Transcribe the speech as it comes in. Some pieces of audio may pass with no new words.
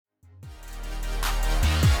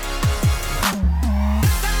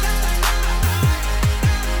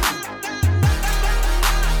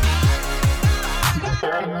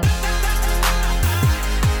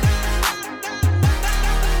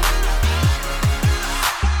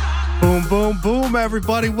Boom, boom, boom,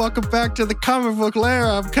 everybody. Welcome back to the Comic Book Lair.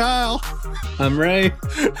 I'm Kyle. I'm Ray.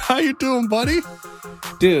 How you doing, buddy?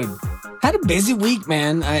 Dude, had a busy week,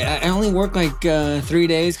 man. I only worked like 3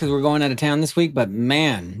 days because we're going out of town this week. But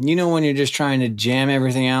man, you know when you're just trying to jam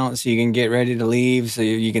everything out so you can get ready to leave, so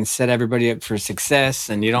you can set everybody up for success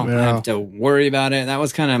and you don't have to worry about it. That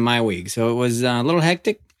was kind of my week. So it was a little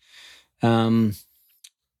hectic.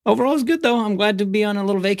 Overall, it's good, though. I'm glad to be on a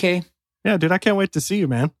little vacay. Yeah, dude, I can't wait to see you,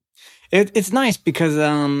 man. It's nice because,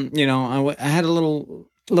 I had a little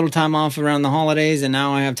time off around the holidays, and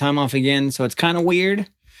now I have time off again, so it's kind of weird.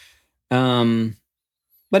 But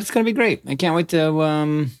it's going to be great. I can't wait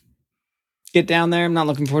to get down there. I'm not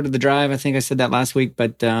looking forward to the drive. I think I said that last week,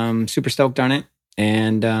 but super stoked on it.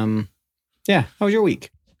 And yeah, how was your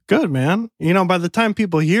week? Good, man. You know, by the time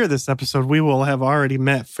people hear this episode, we will have already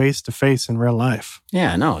met face to face in real life.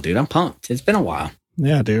 Yeah, no, dude, I'm pumped. It's been a while.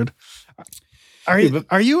 Yeah, dude. Are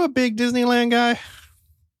you a big Disneyland guy?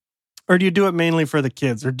 Or do you do it mainly for the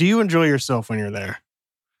kids? Or do you enjoy yourself when you're there?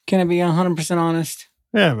 Can I be 100% honest?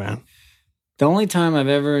 Yeah, man. The only time I've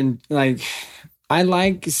ever, I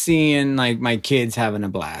like seeing, my kids having a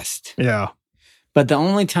blast. Yeah. But the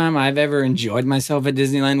only time I've ever enjoyed myself at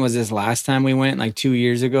Disneyland was this last time we went, 2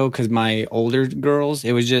 years ago, because my older girls,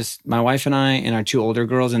 it was just my wife and I and our two older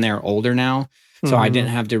girls, and they're older now. So I didn't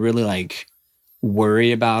have to really,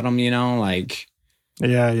 worry about them,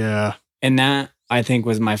 Yeah. And that, I think,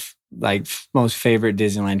 was my most favorite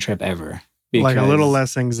Disneyland trip ever. Because, a little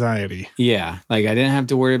less anxiety. Yeah, I didn't have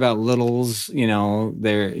to worry about littles. We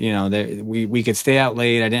could stay out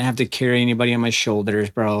late. I didn't have to carry anybody on my shoulders,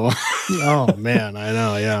 bro. Oh man, I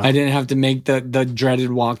know. Yeah, I didn't have to make the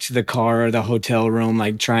dreaded walk to the car or the hotel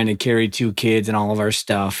room, trying to carry two kids and all of our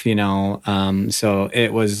stuff. So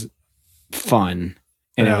it was fun,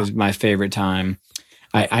 and it was my favorite time.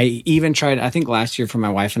 I even tried, I think last year for my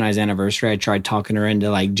wife and I's anniversary, I tried talking her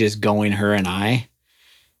into just going her and I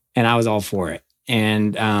was all for it.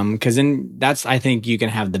 And because then that's, I think you can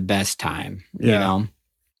have the best time, you know?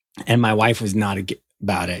 And my wife was not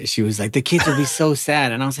about it. She was like, the kids will be so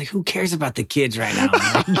sad. And I was like, who cares about the kids right now?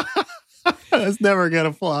 That's never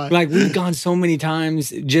going to fly. We've gone so many times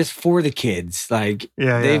just for the kids.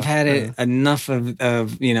 They've had it enough of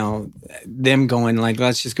them going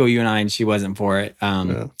let's just go you and I, and she wasn't for it.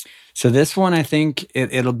 So this one, I think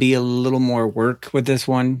it'll be a little more work with this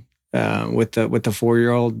one, with the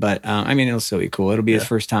 4-year-old, but it'll still be cool. It'll be his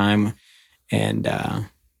first time. And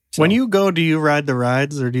when you go, do you ride the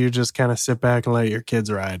rides, or do you just kind of sit back and let your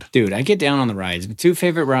kids ride? Dude, I get down on the rides. My two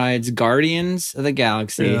favorite rides, Guardians of the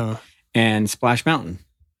Galaxy and Splash Mountain.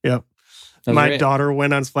 Yep. My daughter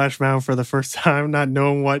went on Splash Mountain for the first time, not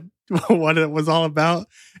knowing what it was all about.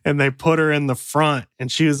 And they put her in the front,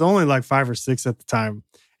 and she was only 5 or 6 at the time.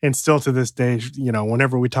 And still to this day,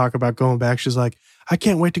 whenever we talk about going back, she's like, I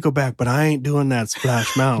can't wait to go back, but I ain't doing that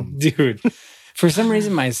Splash Mountain. Dude, for some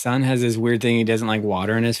reason, my son has this weird thing. He doesn't like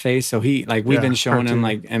water in his face. So we've been showing him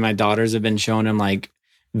and my daughters have been showing him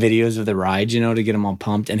videos of the ride, to get him all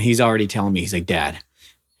pumped. And he's already telling me, he's like, Dad,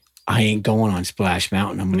 I ain't going on Splash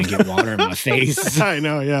Mountain. I'm going to get water in my face. I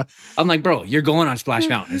know, yeah. I'm like, bro, you're going on Splash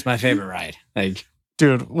Mountain. It's my favorite ride.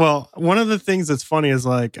 Dude, well, one of the things that's funny is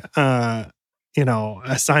a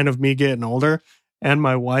sign of me getting older, and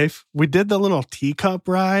my wife, we did the little teacup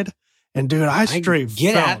ride, and dude, I straight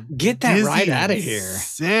get that ride out of here.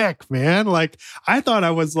 Sick, man. I thought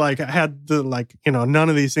I was I had the none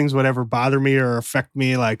of these things would ever bother me or affect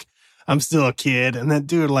me. I'm still a kid. And then,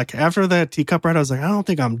 dude, after that teacup ride, I was like, I don't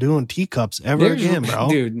think I'm doing teacups ever again, bro.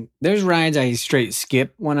 Dude, there's rides I straight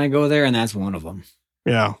skip when I go there, and that's one of them.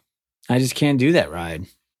 Yeah. I just can't do that ride.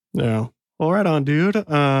 Yeah. Well, right on, dude. You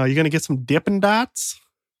going to get some Dippin' Dots?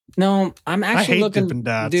 No, I'm actually looking. Dippin'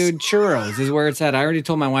 Dots. Dude, churros is where it's at. I already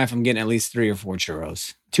told my wife I'm getting at least 3 or 4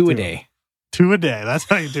 churros. 2 a day. 2 a day. That's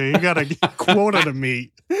how you do it. You got a quota to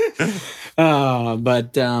meet.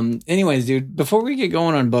 But anyways, dude, before we get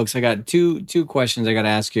going on books, I got two questions I got to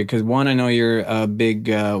ask you. Because one, I know you're a big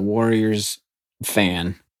Warriors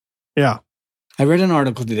fan. Yeah. I read an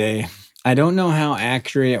article today. I don't know how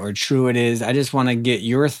accurate or true it is. I just want to get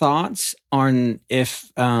your thoughts on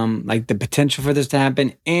if the potential for this to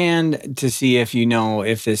happen, and to see if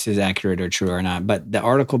if this is accurate or true or not. But the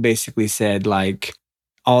article basically said it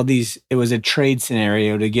was a trade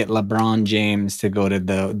scenario to get LeBron James to go to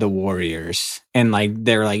the Warriors. And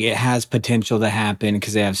they're it has potential to happen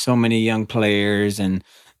because they have so many young players and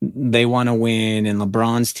they want to win, and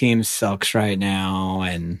LeBron's team sucks right now.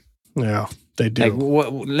 And yeah, they do.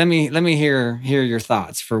 Let me hear your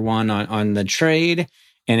thoughts, for one, on the trade,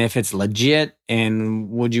 and if it's legit,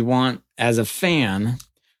 and would you want, as a fan,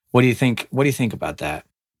 what do you think about that?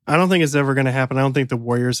 I don't think it's ever going to happen. I don't think the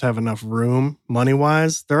Warriors have enough room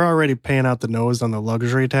money-wise. They're already paying out the nose on the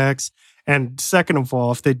luxury tax. And second of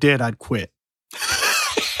all, if they did, I'd quit.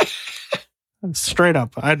 Straight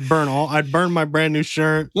up. I'd burn my brand new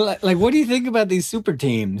shirt. Like, what do you think about these super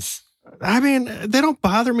teams? I mean, they don't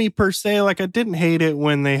bother me per se. Like, I didn't hate it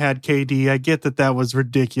when they had KD. I get that was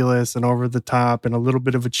ridiculous and over the top and a little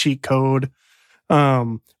bit of a cheat code.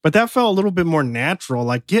 But that felt a little bit more natural.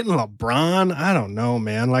 Like getting LeBron, I don't know,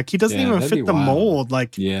 man. Like he doesn't even fit the mold.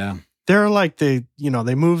 Like, they're like they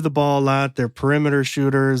move the ball a lot. They're perimeter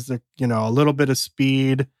shooters. They're, a little bit of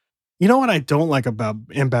speed. You know what I don't like about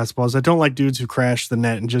in basketball is I don't like dudes who crash the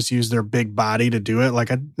net and just use their big body to do it. Like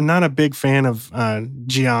I'm not a big fan of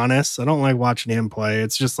Giannis. I don't like watching him play.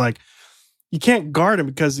 It's just like you can't guard him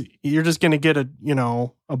because you're just going to get a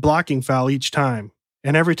blocking foul each time.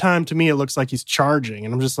 And every time to me it looks like he's charging.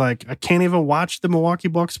 And I'm just like, I can't even watch the Milwaukee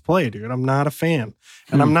Bucks play, dude. I'm not a fan.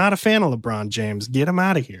 And I'm not a fan of LeBron James. Get him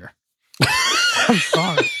out of here. I'm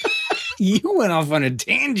sorry. You went off on a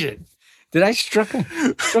tangent. Did I struck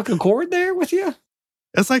a chord there with you?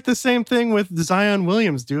 It's like the same thing with Zion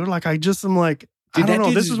Williams, dude. Like I just am like, dude, I don't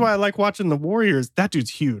know. This is why I like watching the Warriors. That dude's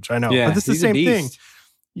huge. I know. Yeah, but this is the same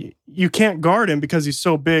thing. You can't guard him because he's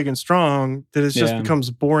so big and strong that it just becomes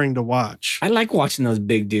boring to watch. I like watching those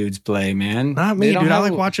big dudes play, man. Not me, dude. I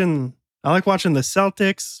like watching the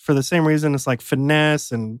Celtics for the same reason. It's like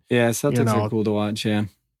finesse and Celtics are cool to watch. Yeah,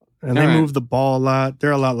 and they move the ball a lot.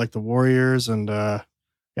 They're a lot like the Warriors, and I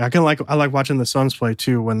like watching the Suns play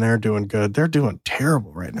too when they're doing good. They're doing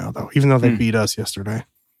terrible right now though, even though they beat us yesterday.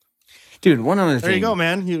 Dude, one other thing. There you go,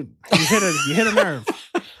 man. You hit a nerve.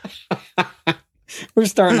 We're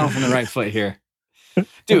starting off on the right foot here.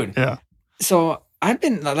 Dude. Yeah. So I've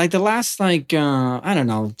been like the last I don't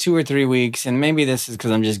know, 2 or 3 weeks, and maybe this is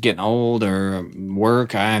because I'm just getting old or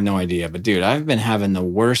work. I have no idea. But dude, I've been having the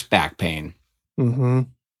worst back pain. Mm-hmm.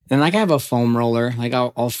 And like I have a foam roller. Like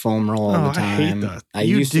I'll foam roll all the time. I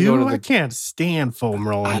hate that. I can't stand foam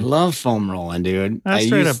rolling. I love foam rolling, dude. I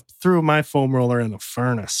straight up threw my foam roller in the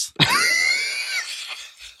furnace.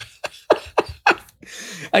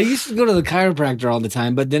 I used to go to the chiropractor all the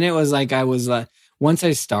time, but then it was like once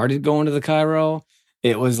I started going to the chiro,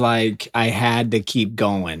 it was like I had to keep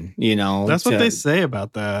going, That's what they say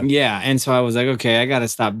about that. Yeah, and so I was like, okay, I got to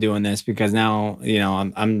stop doing this because now,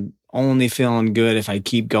 I'm only feeling good if I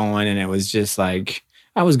keep going, and it was just like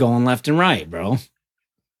I was going left and right, bro.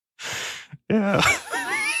 Yeah.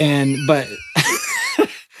 But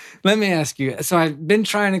let me ask you. So I've been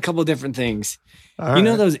trying a couple different things. All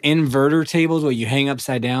right. Those inverter tables where you hang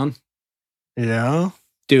upside down? Yeah.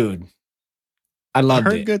 Dude, I loved it.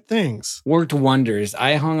 I heard good things. Worked wonders.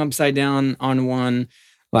 I hung upside down on one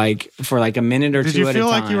for a minute or two at a time. Did you feel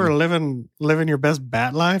like you were living your best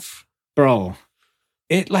bat life? Bro,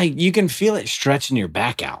 it you can feel it stretching your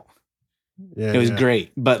back out. Yeah, it was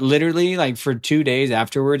great. But literally for 2 days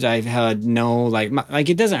afterwards, I've had no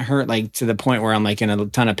it doesn't hurt to the point where I'm in a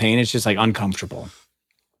ton of pain. It's just uncomfortable.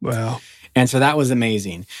 Wow. And so that was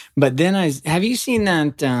amazing. But then have you seen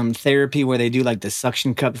that therapy where they do the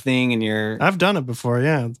suction cup thing and I've done it before,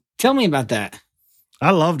 yeah. Tell me about that.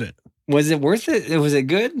 I loved it. Was it worth it? Was it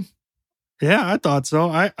good? Yeah, I thought so.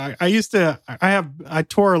 I used to, I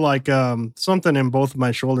tore something in both of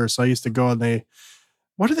my shoulders. So I used to go and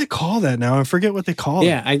what do they call that now? I forget what they call it.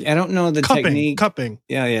 Yeah, I don't know the technique. Cupping.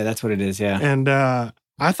 Yeah, that's what it is, yeah. And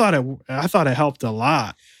I thought it helped a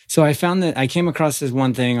lot. So I found that I came across this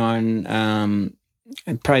one thing on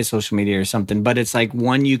probably social media or something, but it's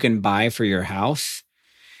one you can buy for your house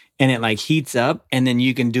and it heats up and then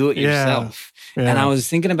you can do it yourself. Yeah. And I was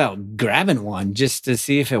thinking about grabbing one just to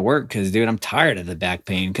see if it worked because, dude, I'm tired of the back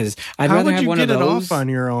pain because I'd rather have one of those. How would you get it off on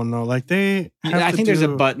your own though? I think there's a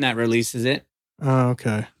button that releases it. Oh,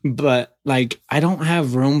 okay. But I don't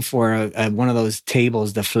have room for one of those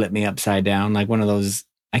tables to flip me upside down, one of those.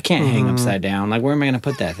 I can't hang upside down. Where am I going to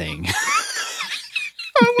put that thing?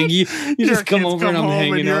 you just come over and I'm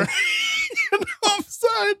hanging up.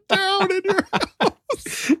 Upside down in your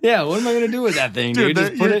house. Yeah, what am I going to do with that thing, dude?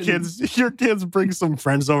 Your kids bring some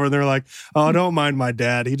friends over and they're like, oh, don't mind my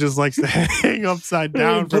dad. He just likes to hang upside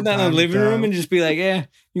down. Put that in the living room and just be like, yeah,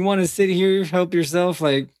 you want to sit here, help yourself?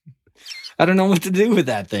 I don't know what to do with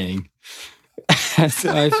that thing. So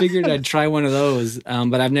I figured I'd try one of those,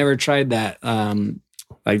 but I've never tried that.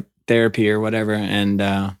 Therapy or whatever, and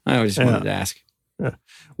I just wanted to ask. Yeah.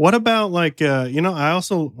 What about I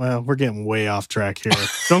also we're getting way off track here.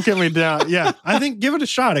 Don't get me down. Yeah, I think give it a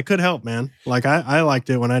shot. It could help, man. I liked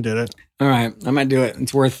it when I did it. All right, I might do it.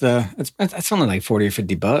 It's worth it's only $40 or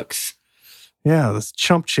 $50. Yeah, that's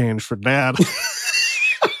chump change for dad.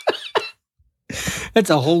 That's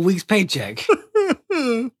a whole week's paycheck.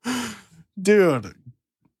 Dude,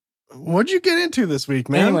 what'd you get into this week,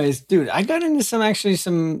 man? Anyways, dude, I got into some,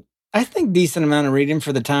 I think, decent amount of reading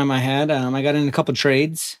for the time I had. I got in a couple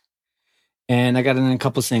trades and I got in a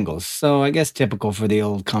couple singles. So I guess typical for the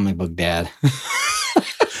old comic book dad.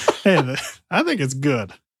 Hey, I think it's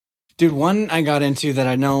good. Dude, one I got into that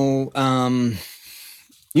I know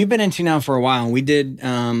you've been into now for a while. We did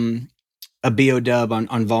a BO dub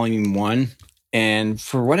on volume 1. And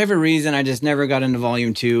for whatever reason, I just never got into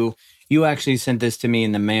volume 2. You actually sent this to me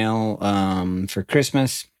in the mail for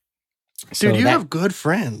Christmas. Dude, you have good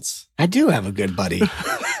friends. I do have a good buddy.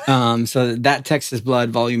 So that Texas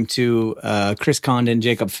Blood, volume 2, Chris Condon,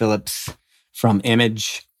 Jacob Phillips from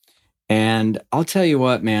Image. And I'll tell you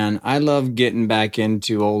what, man, I love getting back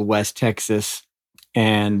into old West Texas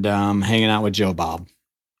and hanging out with Joe Bob.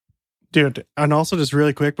 Dude, and also just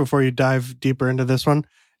really quick before you dive deeper into this one,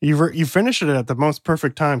 you finished it at the most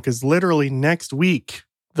perfect time because literally next week,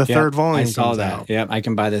 the third volume comes out. I saw that. Yep, I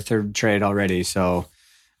can buy the third trade already. So,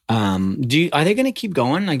 are they going to keep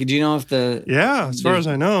going? Like, do you know if the... Yeah, as far as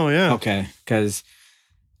I know, yeah. Okay, because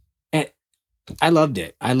I loved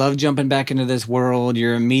it. I love jumping back into this world.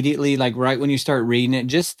 You're immediately, like, right when you start reading it,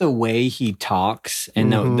 just the way he talks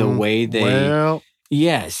and the way they... Well...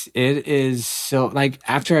 Yes, it is so... Like,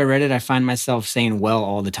 after I read it, I find myself saying well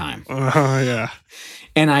all the time. Yeah.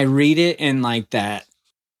 And I read it in, like, that...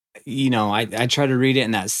 You know, I try to read it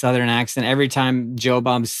in that Southern accent. Every time Joe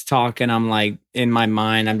Bob's talking, I'm like, in my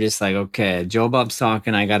mind, I'm just like, okay, Joe Bob's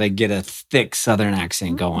talking. I got to get a thick Southern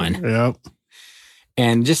accent going. Yep.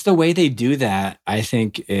 And just the way they do that, I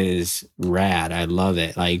think is rad. I love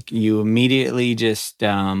it. Like you immediately just,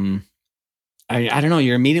 I don't know,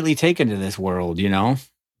 you're immediately taken to this world, you know?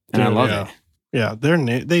 And dude, I love it. Yeah,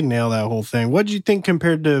 they nail that whole thing. What did you think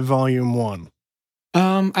compared to volume 1?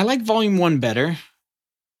 I like volume 1 better.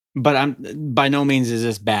 But I'm by no means is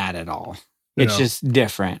this bad at all. It's just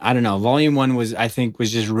different. I don't know. Volume 1 was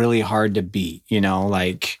just really hard to beat, you know,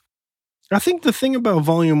 like I think the thing about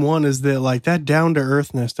volume 1 is that like that down to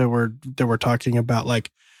earthness that we're talking about,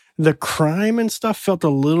 like the crime and stuff felt a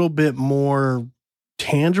little bit more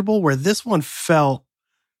tangible, where this one felt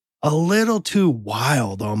a little too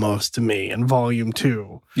wild almost to me in volume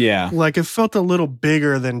 2. Yeah. Like it felt a little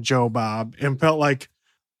bigger than Joe Bob and felt like,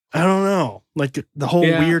 I don't know, like the whole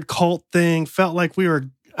weird cult thing felt like we were...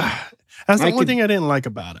 That's the only thing I didn't like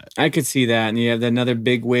about it. I could see that. And you have another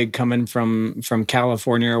big wig coming from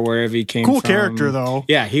California or wherever he came from. Cool character, though.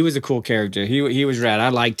 Yeah, he was a cool character. He was rad. I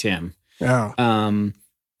liked him. Yeah.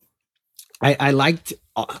 I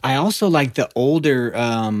also liked the older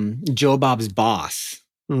Joe Bob's boss.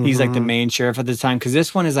 Mm-hmm. He's like the main sheriff at the time. Because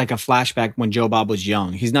this one is like a flashback when Joe Bob was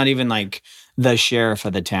young. He's not even like the sheriff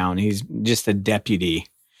of the town. He's just a deputy.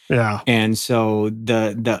 Yeah. And so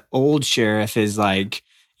the old sheriff is like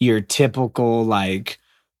your typical like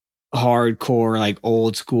hardcore like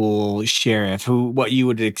old school sheriff what you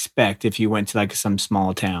would expect if you went to like some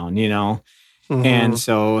small town, you know? Mm-hmm. And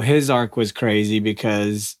so his arc was crazy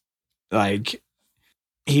because like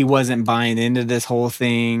he wasn't buying into this whole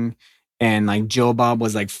thing. And like Joe Bob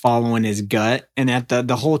was like following his gut. And at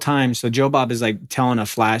the whole time, so Joe Bob is like telling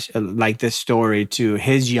like this story to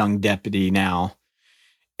his young deputy now.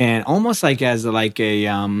 And almost like as like a,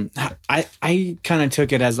 I kind of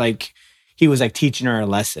took it as like he was like teaching her a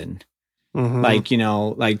lesson. Mm-hmm. Like, you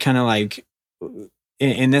know, like kind of like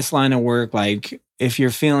in this line of work, like if you're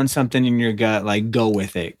feeling something in your gut, like go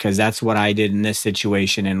with it. Cause that's what I did in this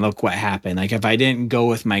situation. And look what happened. Like if I didn't go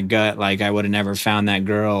with my gut, like I would have never found that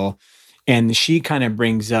girl. And she kind of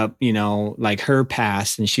brings up, you know, like her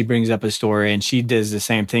past, and she brings up a story and she does the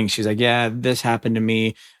same thing. She's like, yeah, this happened to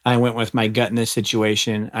me. I went with my gut in this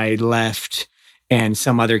situation. I left and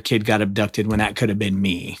some other kid got abducted when that could have been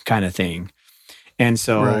me, kind of thing. And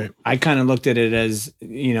so I kind of looked at it as,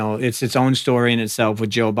 you know, it's its own story in itself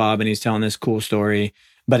with Joe Bob, and he's telling this cool story,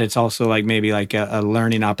 but it's also like maybe like a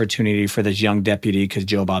learning opportunity for this young deputy because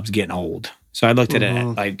Joe Bob's getting old. So I looked at it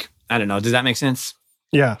like, I don't know. Does that make sense?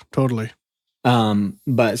 Yeah, totally.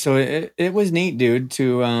 But so it was neat, dude,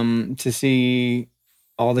 to see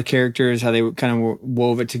all the characters, how they kind of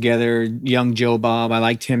wove it together. Young Joe Bob, I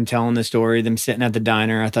liked him telling the story, them sitting at the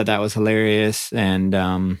diner. I thought that was hilarious. And,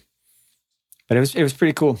 but it was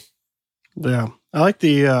pretty cool. Yeah. I like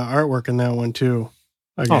the artwork in that one too.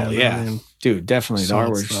 Again, oh yeah, I mean, dude, definitely the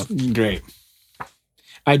artwork's great.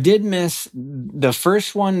 I did miss the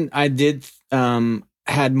first one. I did,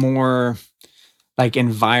 had more like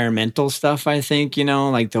environmental stuff, I think, you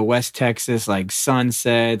know, like the West Texas, like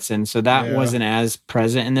sunsets. And so that wasn't as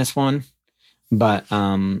present in this one. But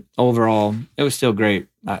overall, it was still great.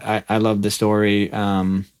 I love the story.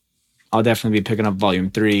 I'll definitely be picking up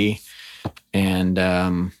volume 3. And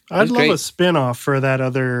I'd love a spin-off for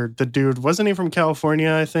the dude. Wasn't he from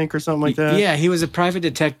California, I think, or something like that? Yeah, he was a private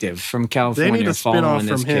detective from California. They need a spin-off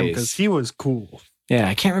from him because he was cool. Yeah,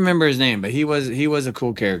 I can't remember his name, but he was a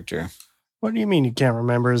cool character. What do you mean you can't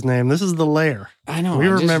remember his name? This is the Lair. I know. We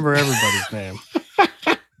remember everybody's name.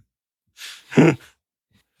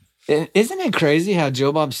 Isn't it crazy how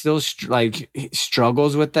Joe Bob still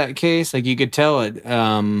struggles with that case? Like you could tell it.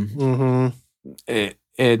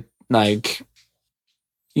 It like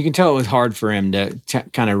you can tell it was hard for him to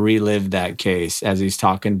kind of relive that case as he's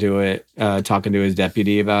talking to his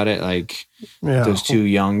deputy about it. Like those 2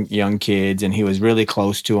 young kids, and he was really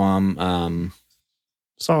close to them.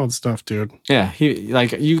 Solid stuff, dude. Yeah,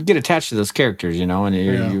 you get attached to those characters, and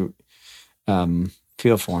you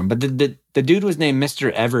feel for him. But the dude was named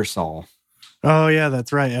Mr. Eversole. Oh yeah,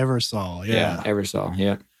 that's right, Eversole. Yeah, Eversole.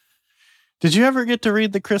 Yeah. Did you ever get to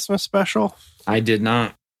read the Christmas special? I did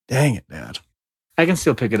not. Dang it, Dad. I can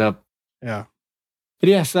still pick it up. Yeah. But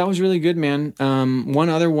yeah, so that was really good, man. One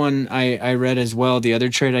other one I read as well, the other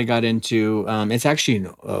trade I got into, it's actually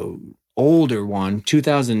an older one,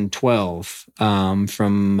 2012,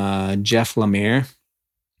 from Jeff Lemire.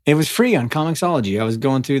 It was free on Comixology. I was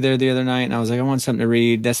going through there the other night, and I was like, I want something to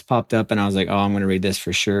read. This popped up, and I was like, oh, I'm going to read this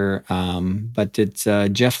for sure. But it's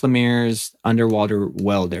Jeff Lemire's Underwater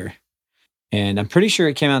Welder. And I'm pretty sure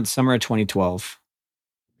it came out in the summer of 2012.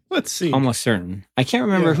 Let's see. Almost certain. I can't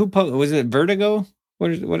remember who was it. Vertigo?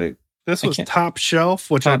 This was Top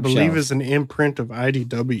Shelf, which I believe is an imprint of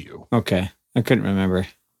IDW. Okay, I couldn't remember.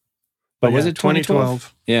 But was it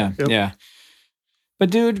 2012? Yeah, yep. Yeah. But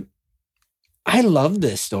dude, I love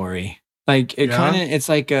this story. Like it's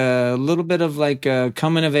like a little bit of like a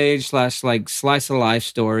coming of age / like slice of life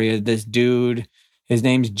story of this dude. His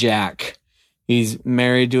name's Jack. He's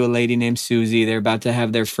married to a lady named Susie. They're about to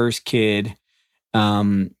have their first kid.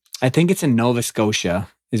 I think it's in Nova Scotia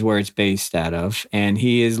is where it's based out of. And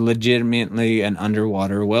he is legitimately an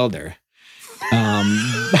underwater welder.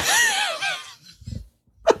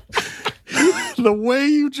 The way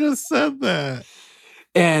you just said that.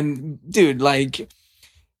 And dude, like,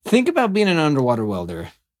 think about being an underwater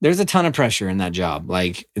welder. There's a ton of pressure in that job.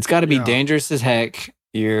 Like, it's got to be dangerous as heck.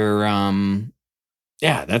 You're,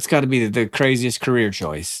 that's got to be the craziest career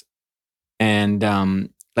choice. And,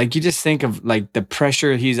 like, you just think of, like, the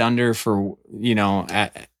pressure he's under for,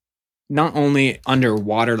 not only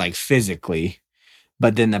underwater, like, physically,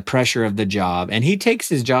 but then the pressure of the job. And he takes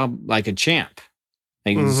his job like a champ.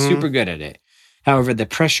 Like, he's super good at it. However, the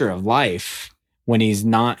pressure of life, when he's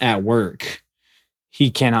not at work, he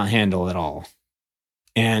cannot handle it all.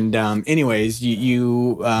 And anyways,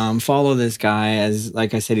 you follow this guy as,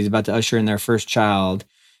 like I said, he's about to usher in their first child.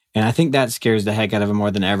 And I think that scares the heck out of him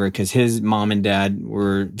more than ever because his mom and dad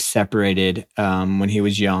were separated when he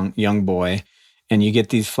was young boy. And you get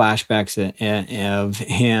these flashbacks of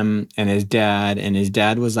him and his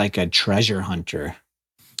dad was like a treasure hunter.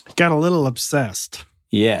 Got a little obsessed.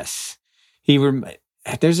 Yes.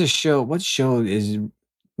 There's a show. What show is...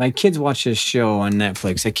 My kids watch this show on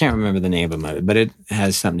Netflix. I can't remember the name of it, but it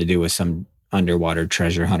has something to do with some underwater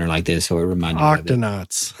treasure hunter like this. So it reminded me of it.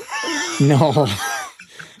 Octonauts. No.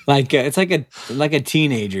 Like it's like a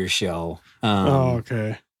teenager show.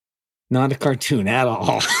 Okay. Not a cartoon at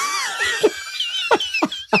all.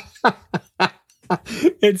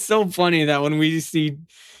 It's so funny that when we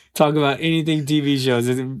talk about anything TV shows,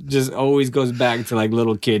 it just always goes back to like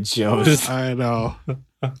little kid shows. I know.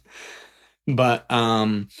 But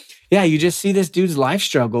you just see this dude's life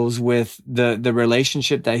struggles with the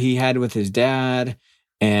relationship that he had with his dad.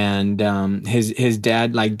 And his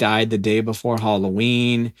dad like died the day before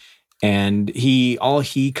Halloween, and all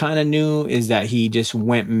he kind of knew is that he just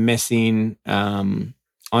went missing on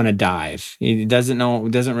a dive. He doesn't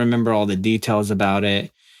remember all the details about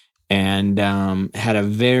it, and had a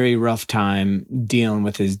very rough time dealing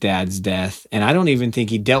with his dad's death. And I don't even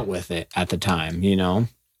think he dealt with it at the time,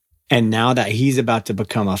 And now that he's about to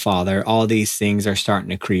become a father, all these things are starting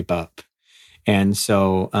to creep up. And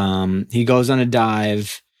so he goes on a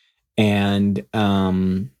dive and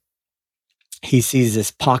he sees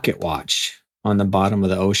this pocket watch on the bottom of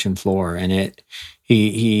the ocean floor. And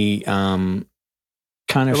he kind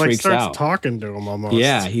of freaks out. Starts talking to him almost.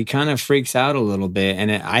 Yeah, he kind of freaks out a little bit.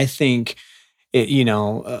 And I think it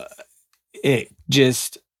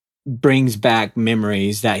just brings back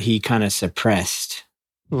memories that he kind of suppressed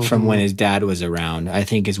from when his dad was around, I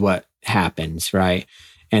think is what happens, right?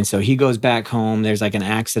 And so he goes back home. There's like an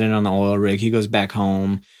accident on the oil rig. He goes back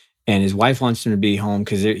home and his wife wants him to be home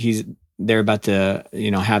because they're about to,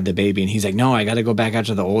 have the baby. And he's like, no, I got to go back out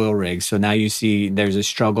to the oil rig. So now you see there's a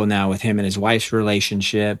struggle now with him and his wife's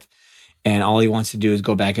relationship. And all he wants to do is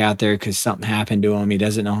go back out there because something happened to him. He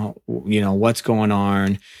doesn't know, what's going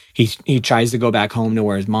on. He tries to go back home to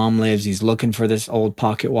where his mom lives. He's looking for this old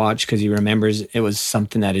pocket watch because he remembers it was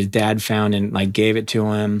something that his dad found and like gave it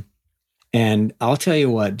to him. And I'll tell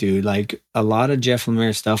you what, dude, like a lot of Jeff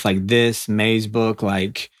Lemire stuff like this, May's book,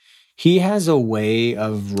 like he has a way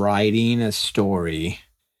of writing a story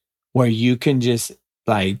where you can just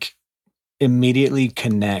like immediately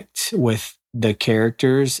connect with the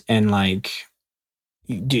characters and like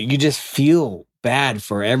you just feel bad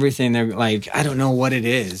for everything. They're like, I don't know what it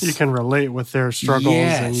is. You can relate with their struggles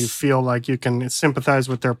and you feel like you can sympathize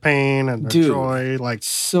with their pain and their joy. Like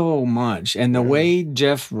so much. And the way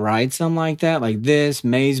Jeff writes them like that, like this,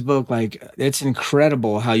 May's book, like it's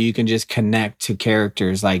incredible how you can just connect to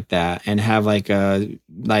characters like that and have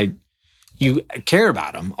you care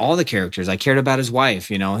about them. All the characters. I cared about his wife,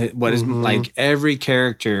 what is like every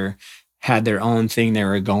character had their own thing they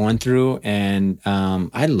were going through, and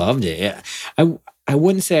I loved it. I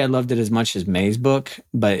wouldn't say I loved it as much as May's book,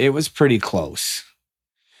 but it was pretty close.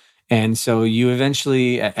 And so you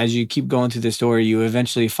eventually, as you keep going through the story, you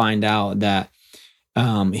eventually find out that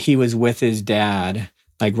he was with his dad,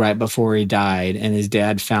 like right before he died, and his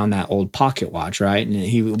dad found that old pocket watch, right? And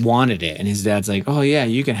he wanted it, and his dad's like, "Oh yeah,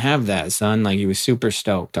 you can have that, son." Like he was super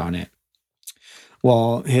stoked on it.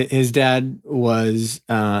 Well, his dad was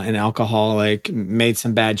an alcoholic, made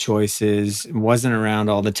some bad choices, wasn't around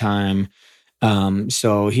all the time.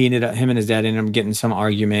 So him and his dad ended up getting some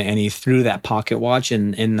argument, and he threw that pocket watch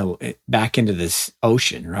back into this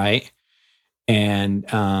ocean, right? And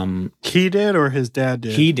he did, or his dad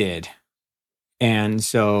did? He did. And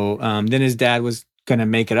so then his dad was going to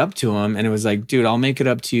make it up to him, and it was like, dude, I'll make it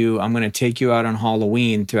up to you. I'm going to take you out on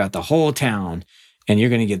Halloween throughout the whole town. And you're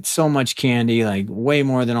going to get so much candy, like way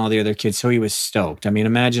more than all the other kids. So he was stoked. I mean,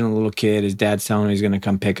 imagine a little kid, his dad's telling him he's going to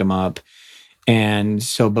come pick him up. And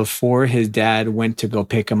so before his dad went to go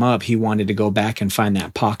pick him up, he wanted to go back and find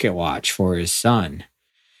that pocket watch for his son.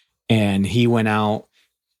 And he went out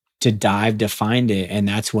to dive to find it. And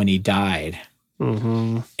that's when he died.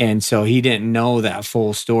 Mm-hmm. And so he didn't know that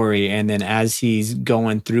full story. And then as he's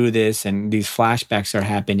going through this and these flashbacks are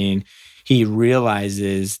happening, he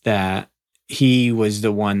realizes that he was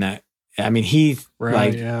the one that, I mean, he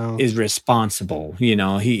is responsible.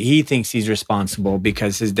 He thinks he's responsible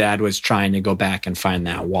because his dad was trying to go back and find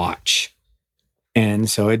that watch. And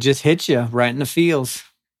so it just hits you right in the feels.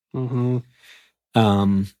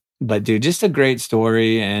 Mm-hmm. But dude, just a great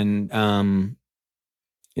story. And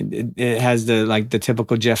it has the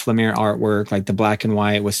typical Jeff Lemire artwork, like the black and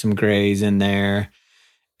white with some grays in there.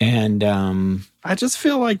 And I just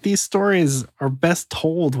feel like these stories are best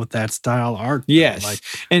told with that style art. Yes.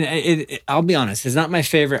 And I'll be honest, it's not my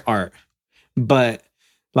favorite art, but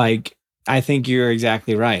like, I think you're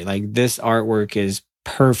exactly right. Like this artwork is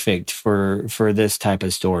perfect for this type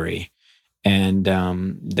of story. And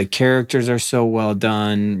the characters are so well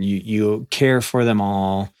done. You care for them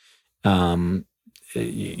all.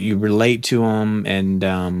 You relate to them.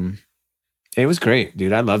 And it was great,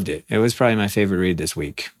 dude. I loved it. It was probably my favorite read this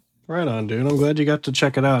week. Right on, dude. I'm glad you got to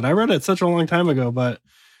check it out. I read it such a long time ago, but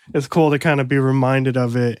it's cool to kind of be reminded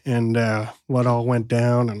of it and what all went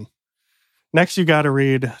down. And next you got to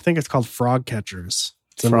read, I think it's called Frog Catchers.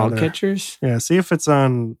 Frog Catchers? Yeah, see if it's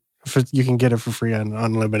on, you can get it for free on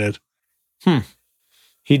Unlimited. Jeff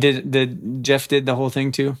did the whole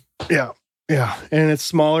thing too? Yeah. Yeah. And it's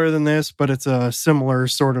smaller than this, but it's a similar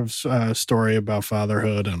sort of story about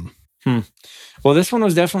fatherhood and... Well, this one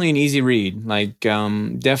was definitely an easy read. Like,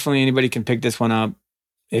 definitely anybody can pick this one up.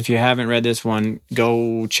 If you haven't read this one,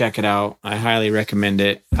 go check it out. I highly recommend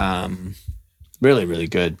it. Really, really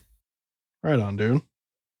good. Right on, dude.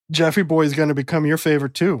 Jeffy Boy is going to become your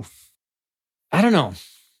favorite too. I don't know.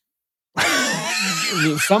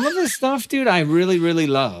 Some of this stuff, dude, I really, really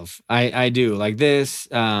love. I do. Like this,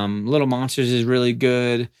 Little Monsters is really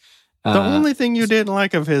good. The only thing you didn't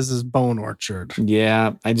like of his is Bone Orchard.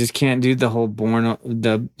 Yeah, I just can't do the whole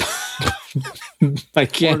I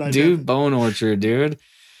can't do Bone Orchard, dude.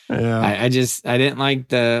 Yeah, I didn't like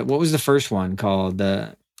what was the first one called?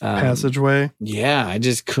 The Passageway. Yeah, I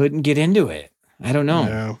just couldn't get into it. I don't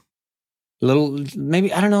know. Yeah.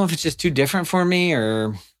 Maybe I don't know if it's just too different for me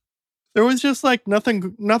or. There was just like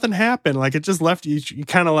nothing happened. Like it just left you. You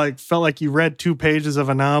kind of like felt like you read 2 pages of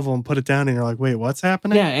a novel and put it down and you're like, wait, what's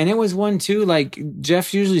happening? Yeah. And it was one too, like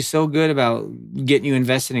Jeff's usually so good about getting you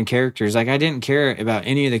invested in characters. Like I didn't care about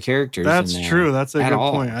any of the characters. That's true. That's a good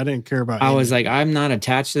all. point. I didn't care about I was like, I'm not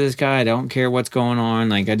attached to this guy. I don't care what's going on.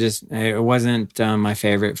 Like it wasn't my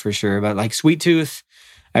favorite for sure. But like Sweet Tooth,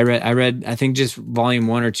 I read, I think just volume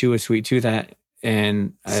 1 or 2 of Sweet Tooth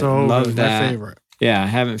and I love that. My favorite. Yeah, I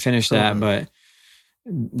haven't finished that, but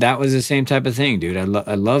that was the same type of thing, dude.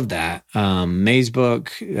 I love that. Maze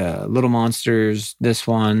Book, Little Monsters, this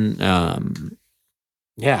one.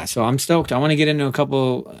 Yeah, so I'm stoked. I want to get into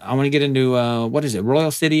what is it?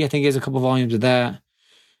 Royal City, I think he has a couple volumes of that.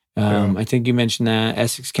 I think you mentioned that.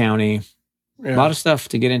 Essex County. Yeah. A lot of stuff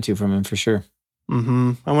to get into from him for sure.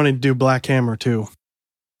 Mm-hmm. I want to do Black Hammer too.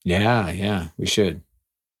 Yeah, we should.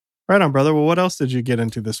 Right on, brother. Well, what else did you get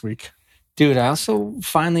into this week? Dude, I also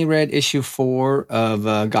finally read issue 4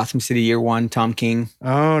 of Gotham City Year 1, Tom King.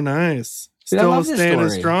 Oh, nice. Dude, still staying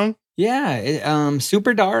as strong? Yeah,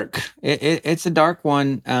 super dark. It's a dark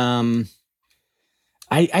one. I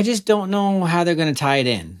just don't know how they're going to tie it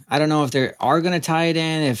in. I don't know if they are going to tie it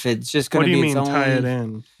in, if it's just going to be its own... What do you mean tie it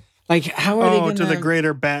in? Like, how are they going to the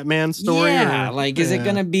greater Batman story? Yeah, is it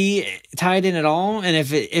going to be tied in at all? And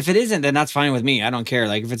if it isn't, then that's fine with me. I don't care.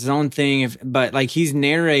 Like, if it's his own thing, but like he's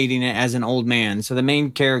narrating it as an old man. So the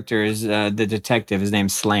main character is the detective. His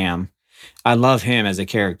name's Slam. I love him as a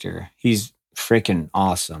character. He's freaking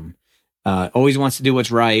awesome. Always wants to do what's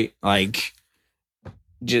right. Like,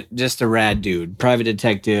 just a rad dude, private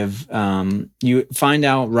detective. You find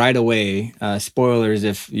out right away, spoilers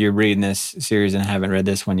if you're reading this series and haven't read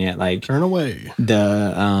this one yet, like turn away.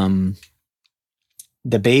 The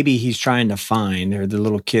baby he's trying to find, or the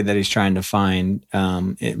little kid that he's trying to find,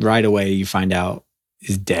 right away you find out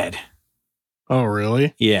is dead. Oh,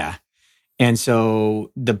 really? Yeah. And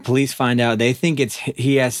so the police find out, they think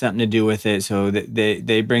he has something to do with it. So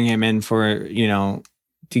they bring him in for, to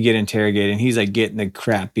get interrogated. And he's like getting the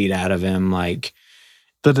crap beat out of him. Like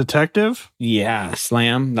the detective? Yeah.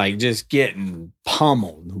 Slam. Like just getting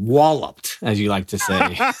pummeled, walloped, as you like to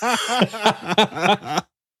say.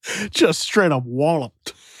 Just straight up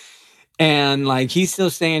walloped. And like he's still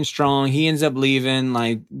staying strong. He ends up leaving.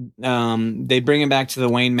 Like they bring him back to the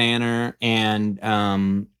Wayne Manor,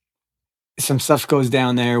 and some stuff goes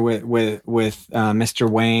down there with Mr.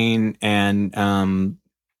 Wayne, and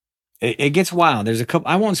it gets wild. There's a couple.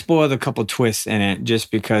 I won't spoil the couple twists in it just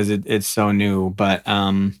because it's so new. But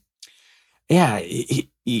yeah,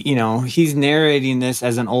 he's narrating this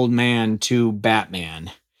as an old man to Batman,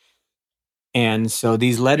 and so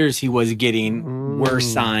these letters he was getting were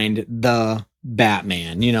signed the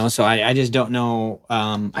Batman. So I just don't know.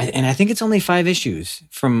 And I think it's only 5 issues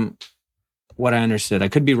from what I understood. I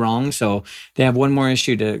could be wrong. So they have one more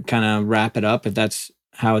issue to kind of wrap it up if that's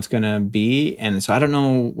how it's going to be. And so I don't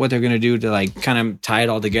know what they're going to do to like kind of tie it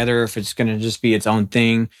all together, if it's going to just be its own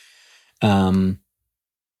thing. Yeah,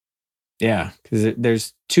 because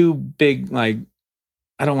there's 2 big, like,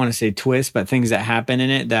 I don't want to say twists, but things that happen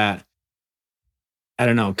in it that, I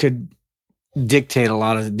don't know, could dictate a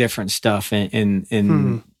lot of different stuff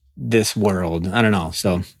in this world. I don't know.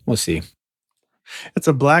 So we'll see. It's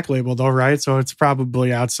a Black Label though, right? So it's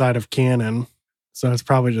probably outside of canon. So it's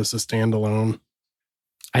probably just a standalone.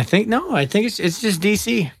 I think it's just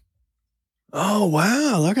DC. Oh,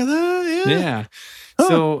 wow. Look at that. Yeah. Huh.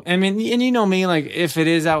 So, I mean, and you know me, like if it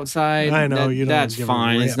is outside, I know that's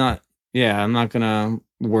fine. It's not, I'm not going to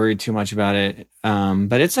worry too much about it.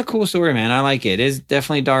 But it's a cool story, man. I like it. It's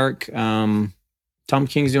definitely dark. Tom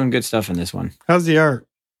King's doing good stuff in this one. How's the art?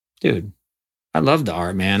 Dude, I love the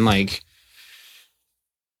art, man. Like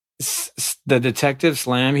the detective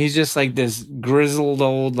Slam, he's just like this grizzled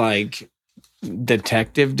old, like,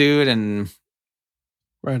 detective dude, and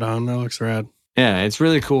right on. That looks rad. Yeah, it's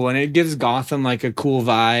really cool, and it gives Gotham like a cool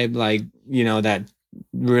vibe, like that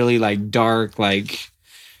really like dark, like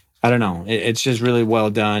I don't know, it's just really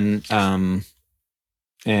well done, and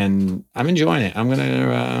I'm enjoying it. I'm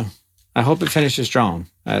gonna I hope it finishes strong.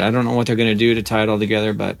 I don't know what they're gonna do to tie it all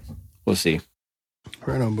together, but we'll see.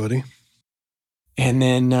 Right on, buddy. And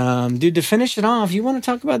then dude, to finish it off, you want to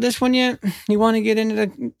talk about this one yet? You want to get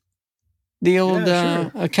into the old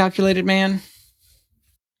sure. Calculated Man?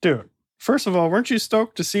 Dude, first of all, weren't you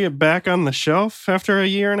stoked to see it back on the shelf after a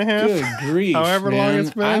year and a half? Good grief, However long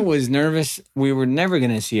it's been. I was nervous we were never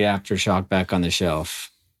going to see Aftershock back on the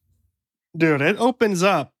shelf. Dude, it opens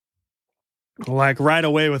up like right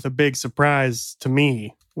away with a big surprise to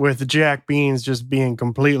me, with Jack Beans just being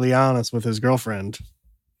completely honest with his girlfriend.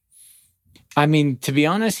 I mean, to be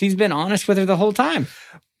honest, he's been honest with her the whole time.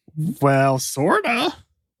 Well, sorta.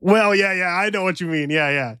 Well, yeah, I know what you mean.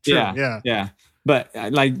 Yeah, true, yeah. But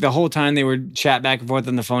like the whole time they were chat back and forth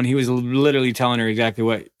on the phone, he was literally telling her exactly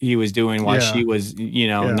what he was doing while she was,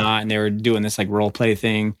 not, and they were doing this like role play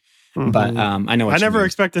thing. Mm-hmm. But I know what I never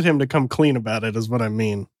expected him to come clean about it, is what I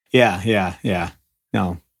mean. Yeah.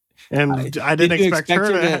 No. And I didn't expect her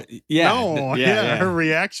to. Yeah. Her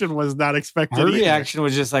reaction was not expected. Her reaction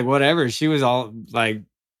was just like, whatever. She was all like,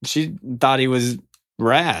 she thought he was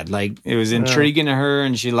rad. Like, it was intriguing to her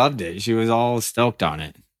and she loved it. She was all stoked on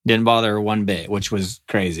it. Didn't bother her one bit, which was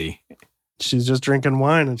crazy. She's just drinking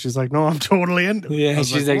wine and she's like, no, I'm totally into it. Yeah,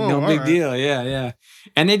 she's like no big deal. Yeah.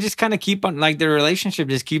 And they just kind of keep on, like, their relationship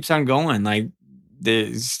just keeps on going. Like,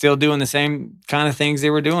 they're still doing the same kind of things they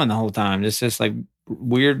were doing the whole time. It's just like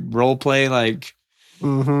weird role play, like.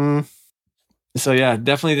 Mm-hmm. So yeah,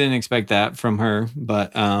 definitely didn't expect that from her.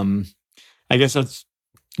 But I guess that's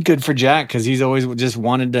good for Jack because he's always just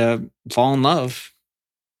wanted to fall in love.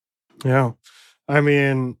 Yeah. I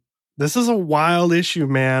mean, this is a wild issue,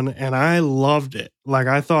 man, and I loved it. Like,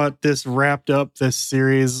 I thought this wrapped up this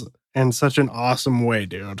series in such an awesome way,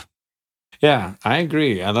 dude. Yeah, I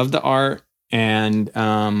agree. I love the art, and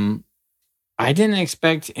I didn't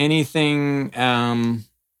expect anything. I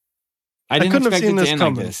didn't expect it to end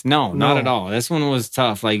like this. No, not at all. This one was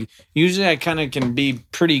tough. Like, usually I kind of can be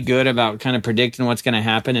pretty good about kind of predicting what's going to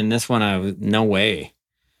happen, and this one, I was no way.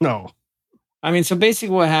 No. I mean, so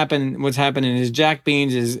basically what's happening is Jack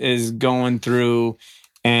Beans is going through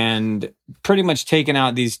and pretty much taking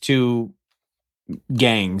out these two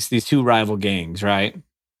rival gangs, right?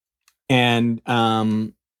 And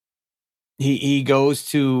he goes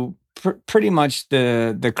to pretty much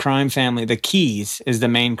the crime family. The Keys is the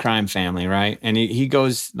main crime family, right? And he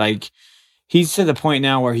goes, like, he's to the point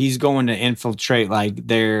now where he's going to infiltrate like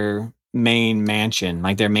their main mansion,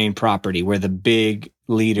 like their main property where the big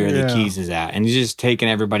leader of the Keys is at, and he's just taking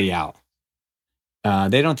everybody out.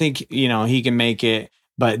 They don't think he can make it,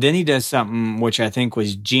 but then he does something which I think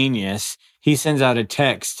was genius. He sends out a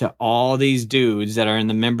text to all these dudes that are in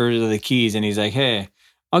the members of the Keys, and he's like, hey,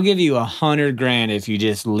 I'll give you $100,000 if you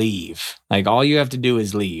just leave. Like, all you have to do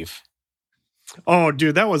is leave. Oh,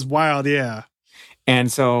 dude, that was wild. Yeah.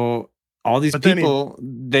 And so all these people,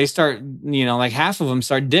 they start, like half of them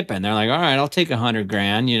start dipping. They're like, all right, I'll take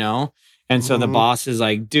 $100,000, And so the boss is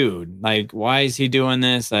like, dude, like, why is he doing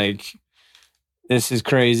this? Like, this is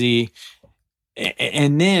crazy.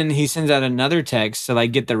 And then he sends out another text to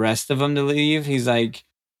like get the rest of them to leave. He's like,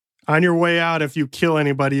 on your way out, if you kill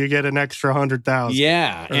anybody, you get an extra 100,000.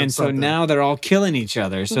 Yeah. And so now they're all killing each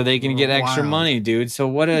other so they can get extra money, dude. So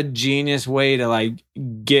what a genius way to like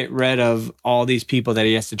get rid of all these people that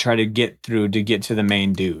he has to try to get through to get to the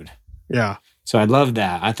main dude. Yeah. So I love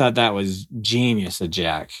that. I thought that was genius of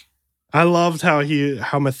Jack. I loved how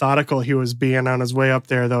methodical he was being on his way up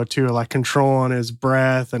there, though, too. Like, controlling his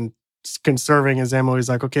breath and conserving his ammo. He's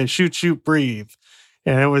like, okay, shoot, breathe.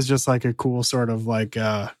 And it was just like a cool sort of like,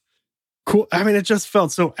 cool. I mean, it just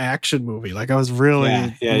felt so action movie. Like, I was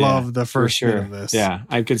really loved the first bit of this. Yeah,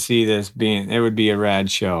 I could see this it would be a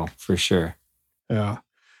rad show for sure. Yeah.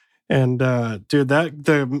 And dude, that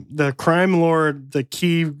the crime lord, the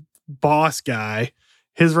key boss guy,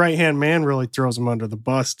 his right-hand man really throws him under the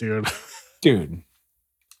bus, dude. Dude,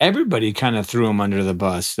 everybody kind of threw him under the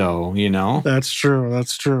bus, though, That's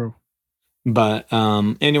true. But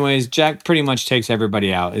anyways, Jack pretty much takes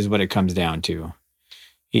everybody out is what it comes down to.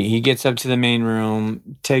 He gets up to the main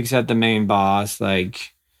room, takes out the main boss.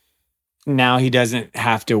 Like, now he doesn't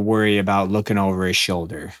have to worry about looking over his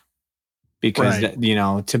shoulder. Because,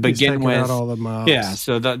 to begin with, all the mobs. Yeah,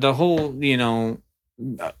 so the whole,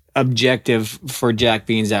 objective for Jack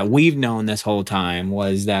Beans that we've known this whole time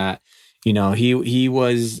was that, he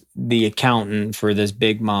was the accountant for this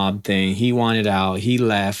big mob thing. He wanted out. He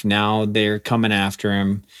left. Now they're coming after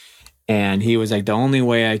him. And he was like, the only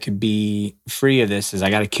way I could be free of this is I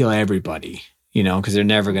got to kill everybody, because they're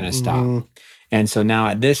never going to stop. Mm-hmm. And so now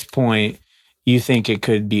at this point, you think it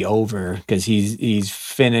could be over because he's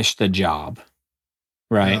finished the job,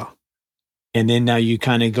 right? Yeah. And then now you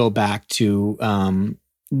kind of go back to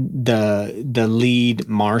the lead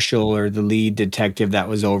marshal or the lead detective that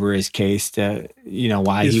was over his case to,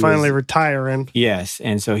 why he's finally retiring. Yes.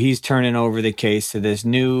 And so he's turning over the case to this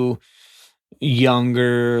new,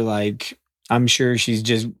 younger, like, I'm sure she's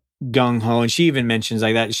just gung-ho. And she even mentions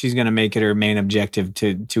like that she's going to make it her main objective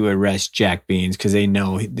to arrest Jack Beans because they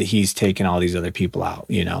know that he's taking all these other people out,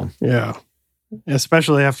 Yeah.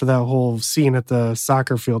 Especially after that whole scene at the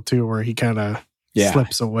soccer field, too, where he kind of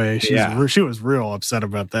slips away. She was real upset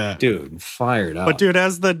about that. Dude, fired up. But dude,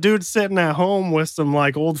 as the dude sitting at home with some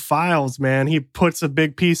like old files, man, he puts a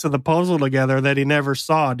big piece of the puzzle together that he never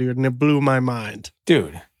saw, dude, and it blew my mind.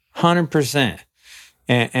 Dude, 100%.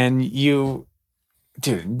 And you,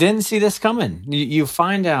 dude, didn't see this coming. You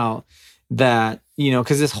find out that,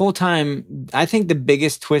 because this whole time, I think the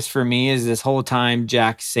biggest twist for me is this whole time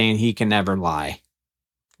Jack's saying he can never lie.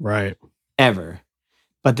 Right. Ever.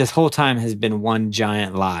 But this whole time has been one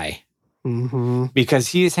giant lie. Mm-hmm. Because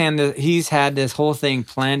he's had this whole thing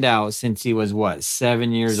planned out since he was,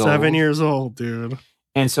 7 years old? 7 years old, dude.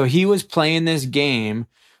 And so he was playing this game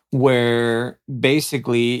where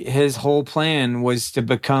basically his whole plan was to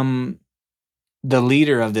become the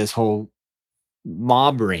leader of this whole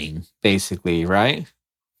mob ring, basically, right?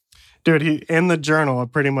 Dude, he in the journal,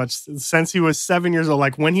 pretty much since he was 7 years old,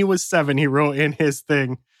 like when he was 7, he wrote in his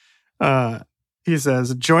thing, he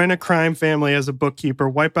says, join a crime family as a bookkeeper,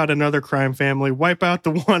 wipe out another crime family, wipe out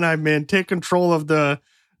the one I'm in, take control of the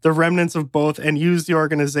remnants of both, and use the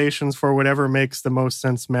organizations for whatever makes the most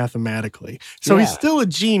sense mathematically. So he's still a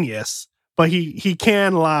genius, but he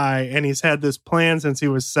can lie, and he's had this plan since he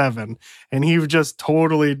was 7. And he just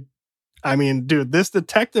totally, I mean, dude, this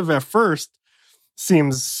detective at first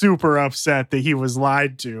seems super upset that he was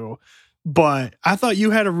lied to. But I thought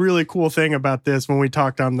you had a really cool thing about this when we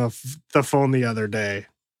talked on the phone the other day.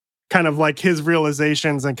 Kind of like his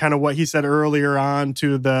realizations and kind of what he said earlier on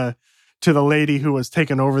to the lady who was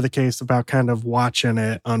taking over the case about kind of watching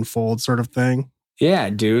it unfold sort of thing.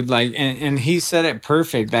 Yeah, dude. Like, and he said it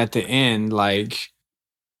perfect at the end. Like,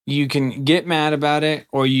 you can get mad about it,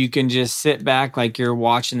 or you can just sit back like you're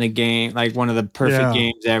watching the game, like one of the perfect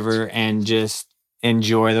games ever, and just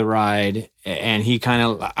enjoy the ride. And he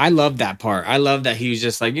I love that part. I love that he was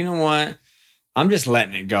just like, you know what? I'm just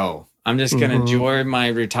letting it go. I'm just going to enjoy my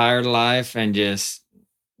retired life and just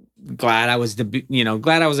glad I was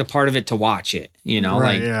a part of it to watch it,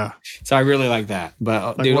 right, So I really like that.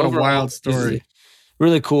 But like, dude, what a wild story.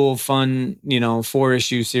 Really cool, fun,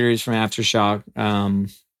 4-issue series from Aftershock.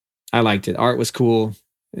 I liked it. Art was cool.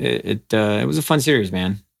 It was a fun series,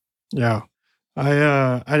 man. Yeah.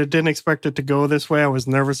 I didn't expect it to go this way. I was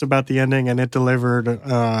nervous about the ending, and it delivered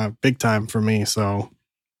big time for me. So,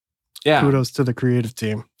 kudos to the creative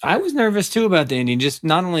team. I was nervous too about the ending,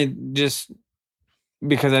 not only because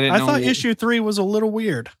I didn't know. I thought issue 3 was a little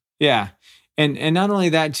weird. Yeah, and not only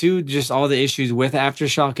that too, just all the issues with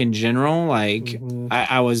Aftershock in general. Like,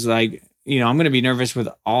 I was like, I'm going to be nervous with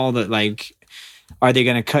all the like. Are they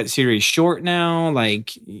going to cut series short now?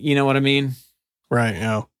 Like, you know what I mean? Right.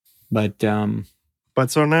 Yeah. But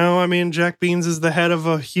so now, I mean, Jack Beans is the head of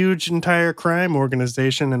a huge entire crime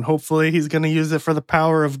organization, and hopefully he's going to use it for the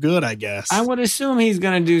power of good, I guess. I would assume he's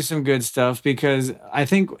going to do some good stuff, because I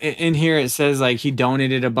think in here it says like he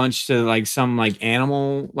donated a bunch to like some like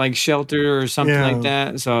animal like shelter or something like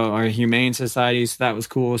that. So, or humane society. So that was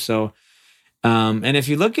cool. So, and if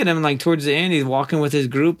you look at him like towards the end, he's walking with his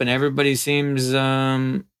group and everybody seems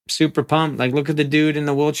super pumped. Like, look at the dude in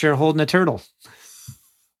the wheelchair holding a turtle.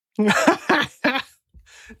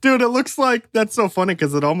 Dude, it looks like, that's so funny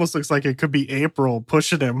because it almost looks like it could be April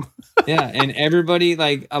pushing him. Yeah, and everybody,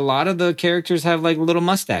 like a lot of the characters have like little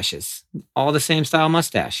mustaches, all the same style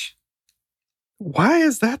mustache. Why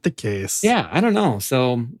is that the case? Yeah, I don't know.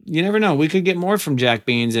 So you never know. We could get more from Jack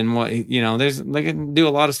Beans, and there's they can do a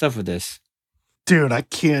lot of stuff with this. Dude, I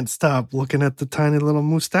can't stop looking at the tiny little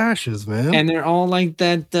mustaches, man. And they're all like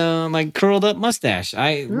that, like curled up mustache.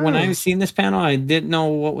 When I seen this panel, I didn't know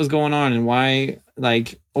what was going on and why,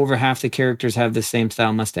 like, over half the characters have the same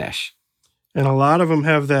style mustache. And a lot of them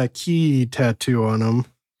have that key tattoo on them.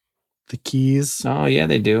 The keys. Oh, yeah,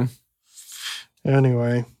 they do.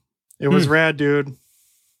 Anyway, it was rad, dude.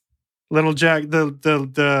 Little Jack,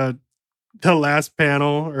 the last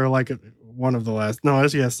panel, or like one of the last. No,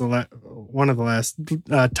 yes, one of the last.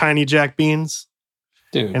 Tiny Jack Beans,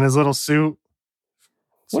 dude, in his little suit.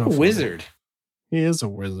 What a wizard! He is a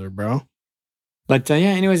wizard, bro. But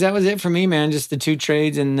anyways, that was it for me, man. Just the 2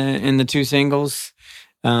 trades and the 2 singles.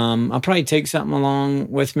 I'll probably take something along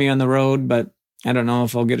with me on the road, but I don't know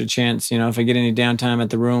if I'll get a chance. If I get any downtime at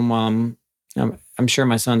the room, I'm sure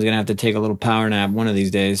my son's gonna have to take a little power nap one of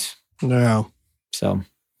these days. Yeah. So,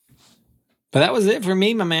 but that was it for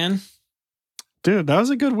me, my man. Dude, that was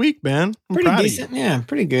a good week, man. Pretty decent. Yeah,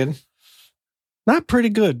 pretty good. Not pretty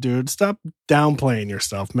good, dude. Stop downplaying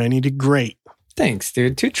yourself, man. You did great. Thanks,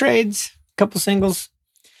 dude. 2 trades, couple singles.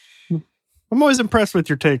 I'm always impressed with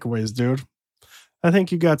your takeaways, dude. I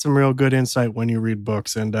think you got some real good insight when you read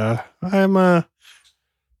books, and I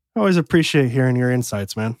always appreciate hearing your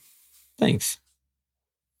insights, man. Thanks.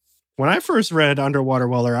 when I first read Underwater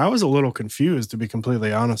Weller, I was a little confused, to be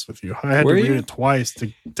completely honest with you. I had to read it twice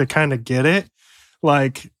to kind of get it.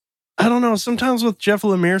 Like, I don't know, sometimes with Jeff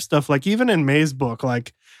Lemire stuff, like even in May's book,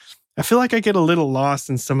 like I feel like I get a little lost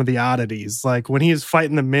in some of the oddities. Like when he's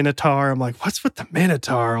fighting the Minotaur, I'm like, what's with the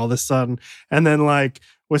Minotaur all of a sudden? And then like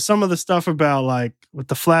with some of the stuff about like with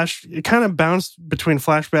the flash, it kind of bounced between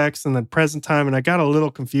flashbacks and the present time. And I got a little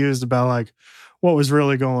confused about like what was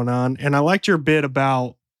really going on. And I liked your bit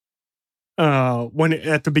about when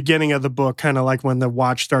at the beginning of the book, kind of like when the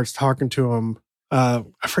watch starts talking to him. I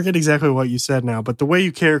forget exactly what you said now, but the way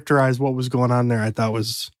you characterized what was going on there, I thought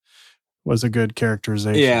was a good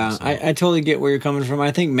characterization. Yeah, so. I totally get where you're coming from.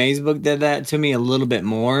 I think May's book did that to me a little bit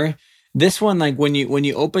more. This one, like when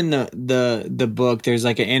you open the book, there's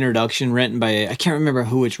like an introduction written by, I can't remember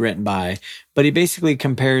who it's written by, but he basically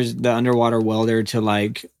compares the Underwater Welder to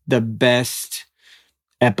like the best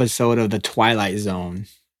episode of the Twilight Zone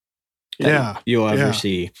that you'll ever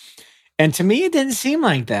see. And to me, it didn't seem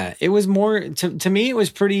like that. It was more, to me, it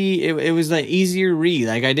was pretty, it was like easier read.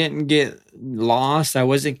 Like I didn't get lost. I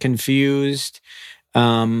wasn't confused.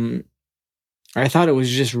 I thought it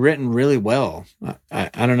was just written really well.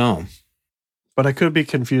 I don't know. But I could be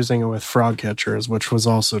confusing it with Frog Catchers, which was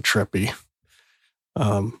also trippy.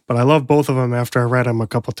 But I love both of them after I read them a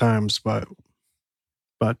couple times. But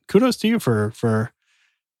kudos to you for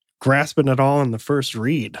grasping it all in the first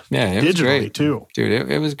read. Yeah, it was great too,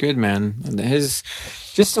 dude. It was good, man.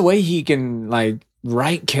 Just the way he can like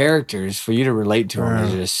write characters for you to relate to him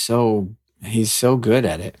is just he's so good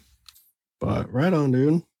at it. But right on,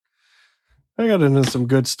 dude. I got into some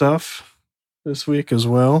good stuff this week as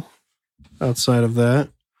well. Outside of that,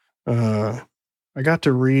 I got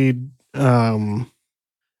to read. What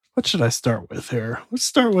should I start with here? Let's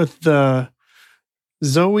start with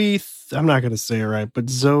Zoe. I'm not going to say it right, but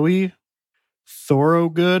Zoe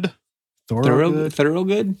Thorogood. Thorogood.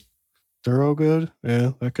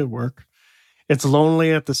 Yeah, that could work. It's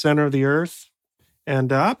Lonely at the Center of the Earth.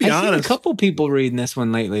 And I'll be honest. I've seen a couple people reading this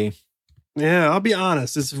one lately. Yeah, I'll be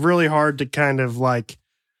honest. It's really hard to kind of like,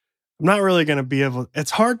 I'm not really going to be able,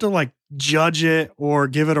 it's hard to like judge it or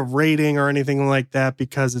give it a rating or anything like that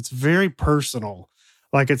because it's very personal.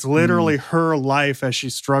 Like it's literally her life as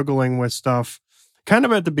she's struggling with stuff kind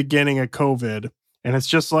of at the beginning of COVID. And it's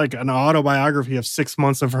just like an autobiography of 6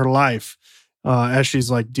 months of her life as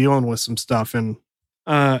she's like dealing with some stuff. And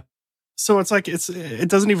so it's like, it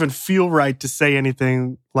doesn't even feel right to say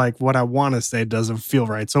anything like what I want to say doesn't feel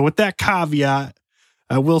right. So with that caveat,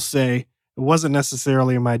 I will say it wasn't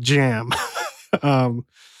necessarily my jam.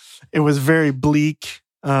 It was very bleak.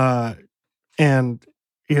 And,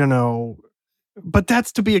 you know, but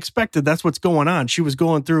that's to be expected. That's what's going on. She was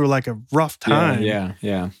going through like a rough time.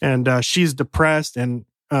 Yeah. And she's depressed and,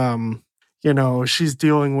 you know, she's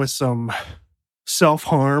dealing with some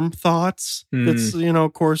self-harm thoughts that's, you know,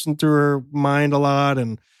 coursing through her mind a lot.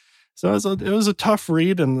 And so it was a tough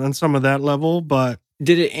read and some of that level, but.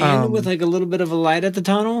 Did it end with like a little bit of a light at the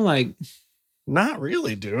tunnel? Like, not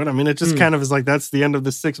really, dude. I mean, it just kind of is like, that's the end of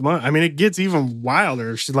the 6 months. I mean, it gets even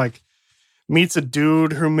wilder. She like meets a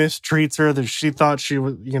dude who mistreats her that she thought she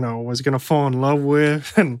was, you know, was going to fall in love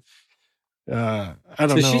with. And I don't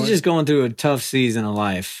know. So she's just going through a tough season of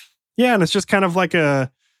life. Yeah. And it's just kind of like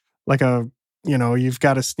a, you know, you've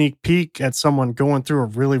got a sneak peek at someone going through a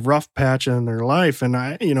really rough patch in their life. And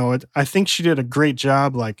I think she did a great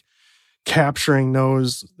job, like capturing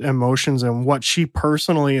those emotions and what she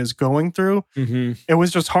personally is going through. Mm-hmm. It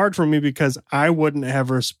was just hard for me because I wouldn't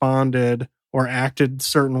have responded or acted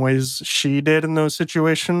certain ways she did in those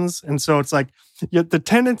situations. And so it's like, the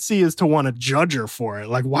tendency is to want to judge her for it.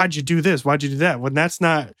 Like, why'd you do this? Why'd you do that? When that's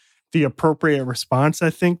not the appropriate response,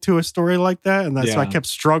 I think, to a story like that. And that's why I kept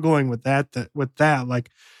struggling with that.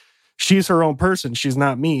 Like, she's her own person. She's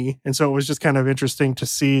not me. And so it was just kind of interesting to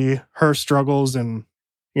see her struggles and,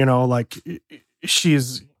 you know, like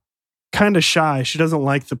she's kind of shy. She doesn't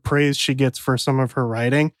like the praise she gets for some of her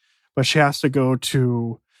writing, but she has to go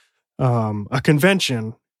to a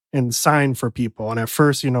convention and sign for people. And at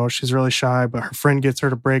first, you know, she's really shy, but her friend gets her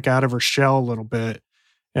to break out of her shell a little bit.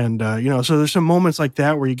 And, you know, so there's some moments like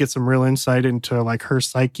that where you get some real insight into like her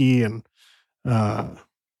psyche. And, I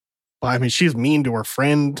mean, she's mean to her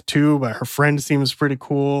friend too, but her friend seems pretty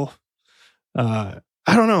cool. I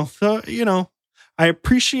don't know. So, you know, I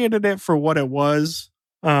appreciated it for what it was.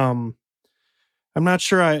 I'm not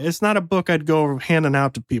sure. It's not a book I'd go handing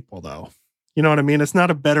out to people though. You know what I mean? It's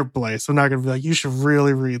not a better place. I'm not going to be like, you should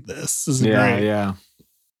really read this. This is great. Yeah.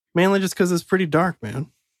 Mainly just because it's pretty dark,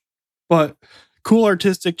 man. But cool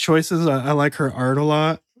artistic choices. I like her art a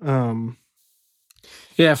lot.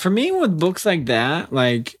 Yeah, for me with books like that,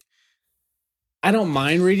 like I don't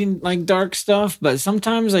mind reading like dark stuff, but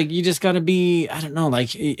sometimes like you just got to be, I don't know,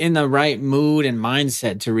 like in the right mood and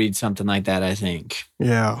mindset to read something like that, I think.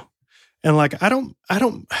 Yeah. And like,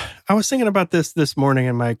 I was thinking about this morning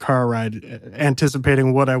in my car ride,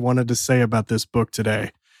 anticipating what I wanted to say about this book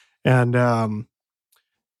today. And I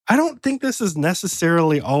don't think this is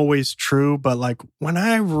necessarily always true, but like when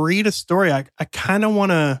I read a story, I kind of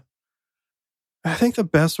want to, I think the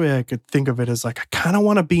best way I could think of it is like, I kind of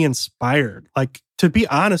want to be inspired. Like, to be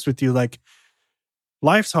honest with you, like,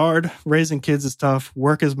 life's hard. Raising kids is tough.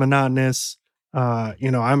 Work is monotonous.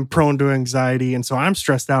 I'm prone to anxiety. And so I'm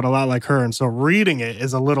stressed out a lot like her. And so reading it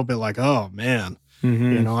is a little bit like, oh man,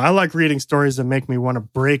 I like reading stories that make me want to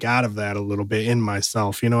break out of that a little bit in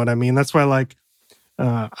myself. You know what I mean? That's why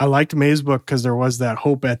I liked May's book, because there was that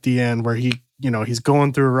hope at the end where he's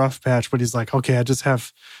going through a rough patch, but he's like, okay, I just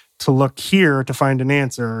have to look here to find an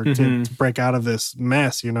answer to break out of this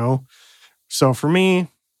mess, So for me,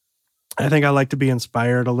 I think I like to be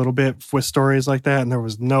inspired a little bit with stories like that. And there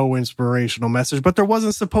was no inspirational message, but there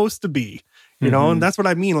wasn't supposed to be, and that's what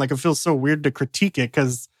I mean. Like, it feels so weird to critique it,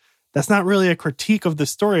 because that's not really a critique of the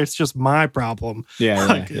story. It's just my problem.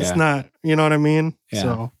 Yeah. It's not, you know what I mean? Yeah.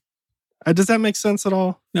 So does that make sense at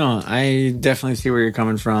all? No, I definitely see where you're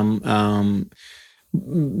coming from.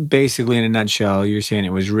 Basically, in a nutshell, you're saying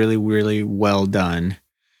it was really, really well done.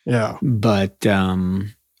 Yeah. But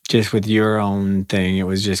just with your own thing, it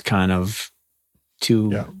was just kind of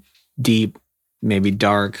too deep, maybe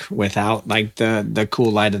dark, without like the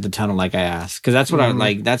cool light of the tunnel, like I asked. Because that's what I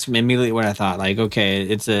like. That's immediately what I thought. Like, okay,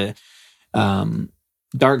 it's a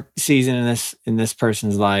dark season in this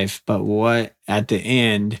person's life, but what at the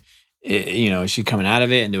end? Is she coming out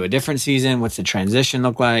of it into a different season? What's the transition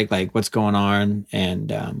look like? Like, what's going on?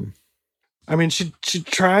 And I mean, she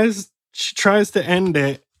tries to end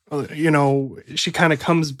it. She kind of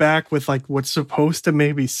comes back with like what's supposed to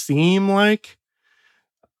maybe seem like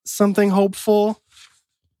something hopeful,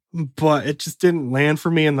 but it just didn't land for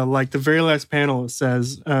me. And the very last panel, it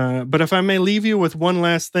says, "But if I may leave you with one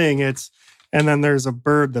last thing, and then there's a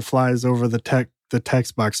bird that flies over the text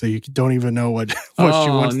box, so you don't even know what she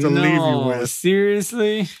wants to leave you with."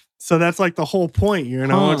 Seriously? So that's like the whole point,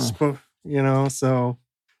 so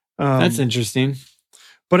that's interesting.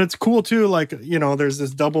 But it's cool too, like, there's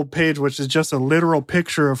this double page which is just a literal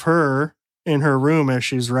picture of her in her room as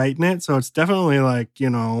she's writing it. So it's definitely like,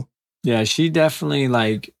 yeah, she definitely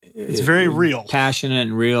like, it's very real, passionate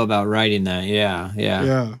and real about writing that.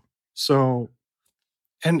 Yeah. So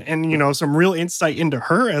and some real insight into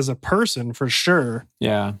her as a person, for sure.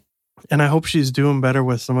 Yeah. And I hope she's doing better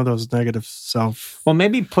with some of those negative Well,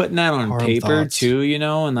 maybe putting that on paper thoughts too,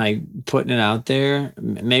 and like putting it out there.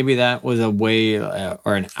 Maybe that was a way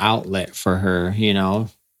or an outlet for her, Yeah.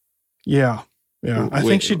 I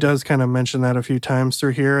think she does kind of mention that a few times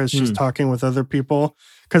through here as she's talking with other people,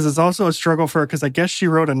 because it's also a struggle for her, because I guess she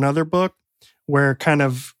wrote another book where kind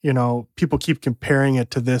of, people keep comparing it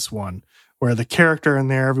to this one, where the character in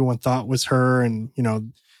there, everyone thought was her. And,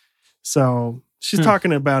 so she's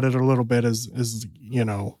talking about it a little bit as.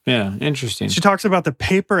 Yeah, interesting. She talks about the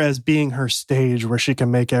paper as being her stage where she can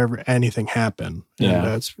make anything happen. Yeah.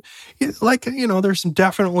 And it's like, there's some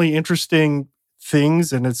definitely interesting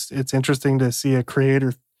things, and it's interesting to see a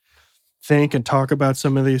creator think and talk about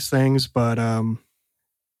some of these things. But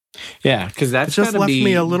yeah, because that's just left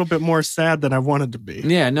me a little bit more sad than I wanted to be.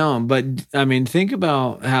 Yeah, no, but I mean, think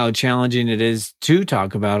about how challenging it is to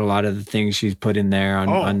talk about a lot of the things she's put in there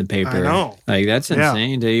on the paper. I know. Like, that's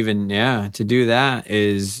insane to even, to do that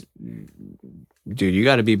is, dude, you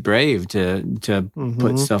got to be brave to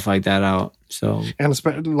put stuff like that out. So,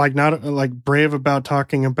 and like, not like brave about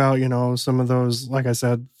talking about, some of those, like I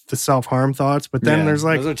said, the self-harm thoughts, but then there's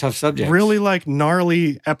like, those are tough subjects. Really like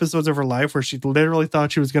gnarly episodes of her life where she literally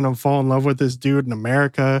thought she was going to fall in love with this dude in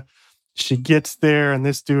America. She gets there and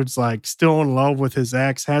this dude's like still in love with his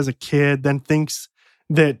ex, has a kid, then thinks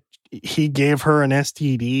that he gave her an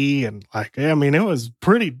STD, and like, I mean, it was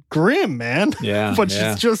pretty grim, man. Yeah. But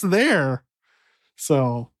she's just there.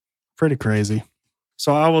 So pretty crazy.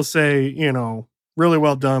 So I will say, really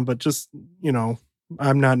well done, but just,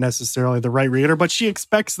 I'm not necessarily the right reader, but she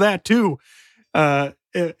expects that too.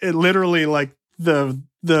 It literally, like it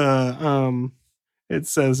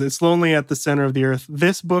says, "It's lonely at the center of the earth.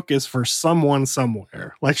 This book is for someone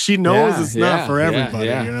somewhere." Like, she knows it's not for everybody,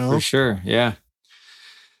 For sure. Yeah.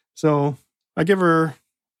 So I give her,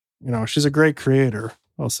 she's a great creator.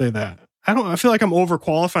 I'll say that. I feel like I'm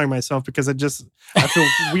overqualifying myself because I feel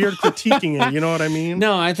weird critiquing it. You know what I mean?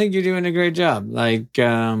 No, I think you're doing a great job. Like,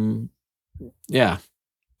 yeah.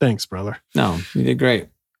 Thanks, brother. No, you did great.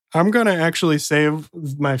 I'm going to actually save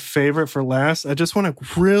my favorite for last. I just want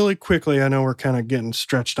to really quickly, I know we're kind of getting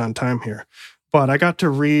stretched on time here, but I got to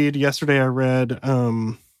read, yesterday I read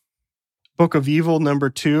Book of Evil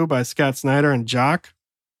 #2 by Scott Snyder and Jock.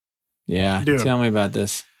 Yeah, dude, tell me about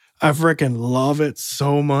this. I freaking love it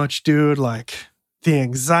so much, dude. Like the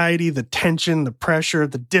anxiety, the tension, the pressure,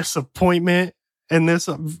 the disappointment in this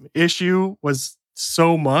issue was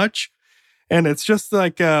so much. And it's just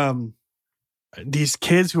like these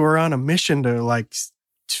kids who are on a mission to like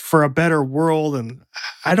for a better world. And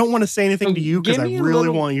I don't want to say anything to you because I really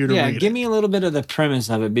want you to read it. Give me a little bit of the premise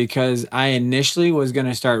of it, because I initially was going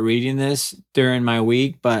to start reading this during my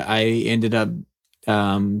week, but I ended up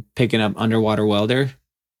picking up Underwater Welder.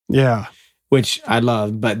 Yeah. Which I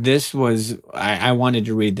loved, but this was, I wanted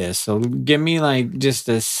to read this. So give me like just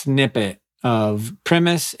a snippet of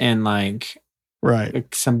premise and like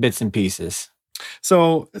some bits and pieces.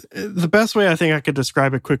 So the best way I think I could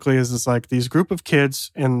describe it quickly is it's like these group of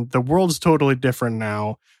kids, and the world's totally different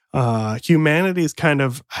now. Humanity is kind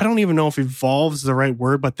of, I don't even know if evolves is the right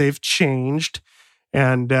word, but they've changed.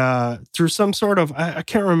 And through some sort of, I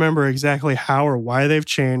can't remember exactly how or why they've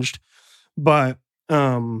changed, but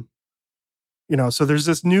you know, so there's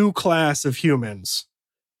this new class of humans.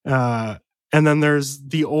 And then there's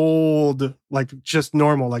the old, like just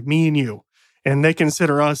normal, like me and you. And they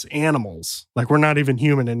consider us animals. Like we're not even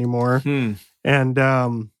human anymore. And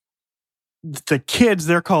the kids,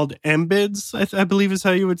 they're called embids, I believe is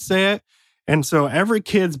how you would say it. And so every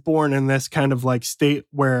kid's born in this kind of like state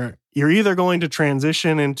where you're either going to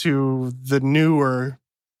transition into the newer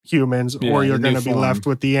humans or you're going to be left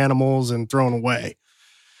with the animals and thrown away.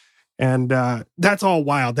 And that's all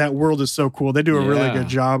wild. That world is so cool. They do a really good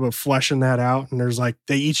job of fleshing that out. And there's like,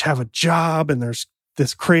 they each have a job and there's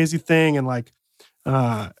this crazy thing and like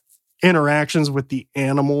interactions with the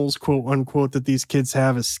animals, quote unquote, that these kids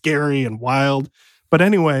have is scary and wild. But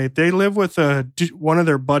anyway, they live with one of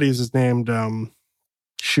their buddies is named, I'm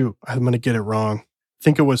going to get it wrong. I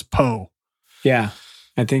think it was Poe. Yeah.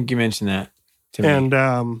 I think you mentioned that to me.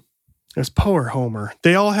 And it's Poe or Homer.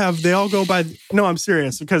 They all go by, no, I'm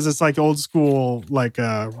serious, because it's like old school, like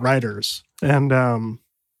writers. And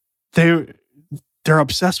they're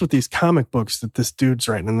obsessed with these comic books that this dude's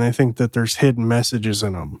writing, and they think that there's hidden messages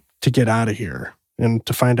in them to get out of here and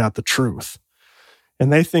to find out the truth.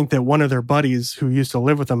 And they think that one of their buddies who used to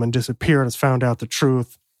live with them and disappeared has found out the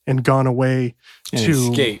truth and gone away and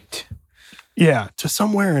escaped. Yeah, to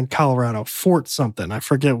somewhere in Colorado, Fort something. I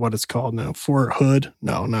forget what it's called now. Fort Hood?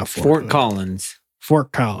 No, not Fort Hood. Collins.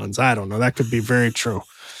 Fort Collins. I don't know. That could be very true.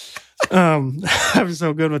 I'm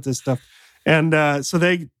so good with this stuff. And so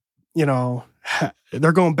they, you know,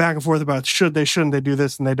 they're going back and forth about shouldn't they do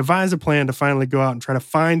this, and they devise a plan to finally go out and try to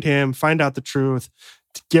find him, find out the truth,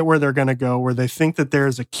 to get where they're going to go, where they think that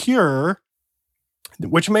there's a cure,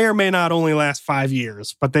 which may or may not only last 5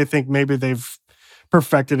 years, but they think maybe they've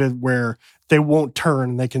perfected it where they won't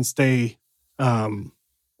turn, they can stay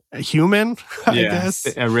human, I guess.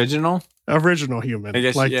 Original human. I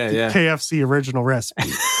guess, like yeah. KFC original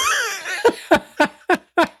recipe.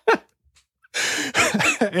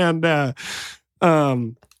 And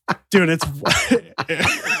dude, it's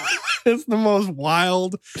the most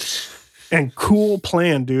wild and cool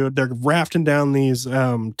plan, dude. They're rafting down these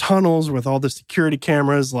tunnels with all the security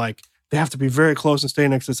cameras. Like they have to be very close and stay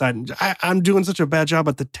next to the side. And I'm doing such a bad job,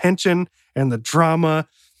 but the tension and the drama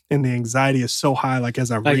and the anxiety is so high. Like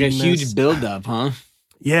as I'm reading this, like a huge buildup, huh?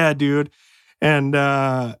 Yeah, dude. And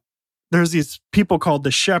there's these people called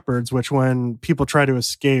the shepherds, which when people try to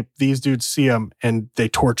escape, these dudes see them and they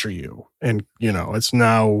torture you. And, you know, it's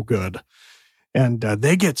no good. And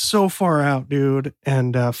they get so far out, dude.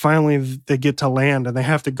 And finally they get to land and they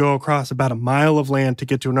have to go across about a mile of land to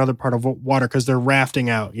get to another part of water because they're rafting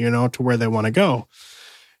out, you know, to where they want to go.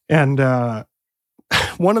 And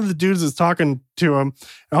one of the dudes is talking to him,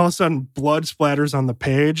 and all of a sudden blood splatters on the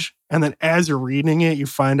page. And then as you're reading it, you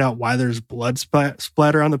find out why there's blood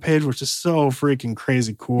splatter on the page, which is so freaking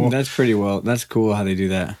crazy cool. That's cool how they do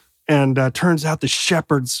that. And turns out the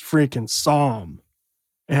shepherds freaking saw him.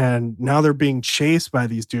 And now they're being chased by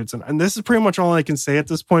these dudes. And this is pretty much all I can say at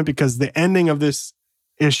this point, because the ending of this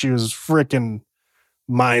issue is freaking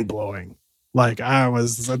mind-blowing. Like I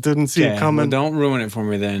didn't see it coming. Well, don't ruin it for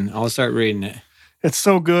me then. I'll start reading it. It's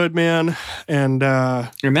so good, man. And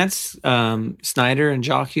that's Snyder and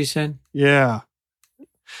Jock, you said? Yeah.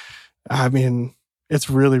 I mean, it's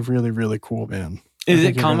really, really, really cool, man. Is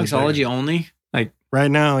it Comixology only? Like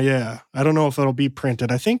right now, yeah. I don't know if it'll be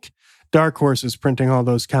printed. I think Dark Horse is printing all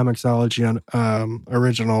those Comixology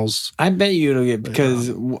originals. I bet you it'll get,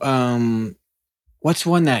 because what's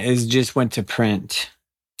one that just went to print?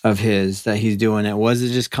 of his that he's doing. It was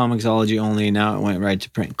it just Comixology only. Now it went right to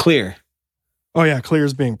print. Clear. Oh yeah,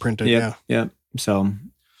 Clear's being printed. Yep, yeah. Yep. So,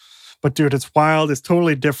 but dude, it's wild. It's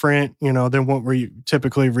totally different, than what we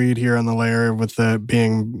typically read here on the Lair, with it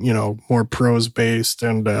being, more prose based,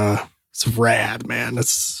 and it's rad, man.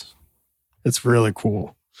 It's really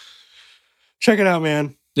cool. Check it out,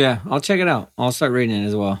 man. Yeah, I'll check it out. I'll start reading it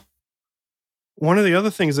as well. One of the other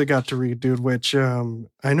things I got to read, dude, which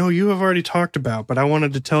I know you have already talked about, but I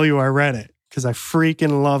wanted to tell you I read it because I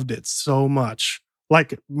freaking loved it so much.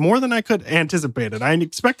 Like, more than I could anticipate it. I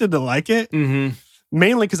expected to like it,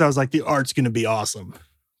 mainly because I was like, the art's going to be awesome.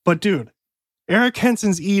 But, dude, Eric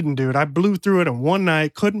Henson's Eden, dude, I blew through it in one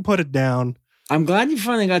night, couldn't put it down. I'm glad you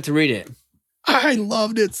finally got to read it. I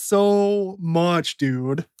loved it so much,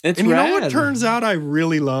 dude. It's and rad. You know what turns out I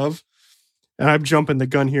really love? And I'm jumping the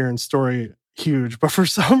gun here in story huge, but for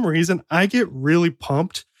some reason, I get really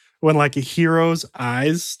pumped when like a hero's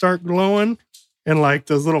eyes start glowing and like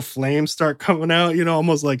those little flames start coming out,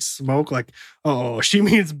 almost like smoke, like, oh, she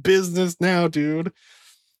means business now, dude.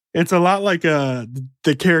 It's a lot like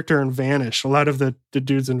the character in Vanish. A lot of the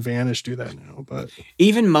dudes in Vanish do that now, but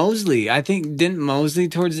even Mosley, I think, didn't Mosley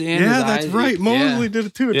towards the end? Yeah, that's right. Mosley did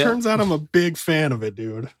it too. It turns out I'm a big fan of it,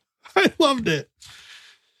 dude. I loved it.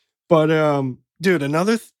 But dude,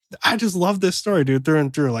 I just love this story, dude, through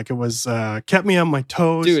and through. Like, it was kept me on my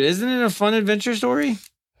toes. Dude, isn't it a fun adventure story?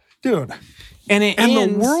 Dude. And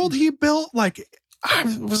the world he built, like,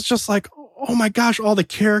 I was just like, oh my gosh, all the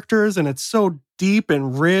characters, and it's so deep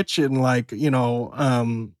and rich, and like,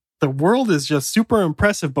 the world is just super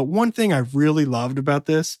impressive. But one thing I really loved about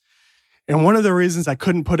this, and one of the reasons I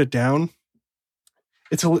couldn't put it down,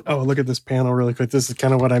 look at this panel really quick. This is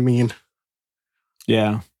kind of what I mean.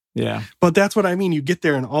 Yeah. Yeah. But that's what I mean. You get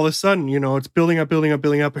there and all of a sudden, it's building up.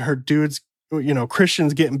 And her dude's,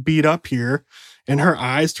 Christian's getting beat up here, and her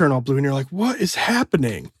eyes turn all blue, and you're like, what is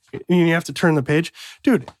happening? And you have to turn the page.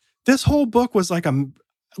 Dude, this whole book was like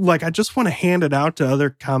I just want to hand it out to other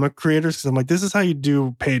comic creators, because I'm like, this is how you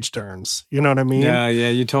do page turns. You know what I mean? Yeah.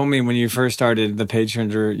 You told me when you first started the page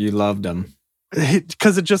turns, you loved them.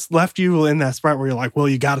 Because it just left you in that spot where you're like, well,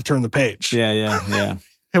 you got to turn the page. Yeah.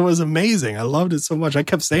 It was amazing. I loved it so much. I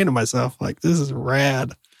kept saying to myself, like, this is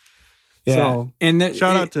rad. Yeah. So, and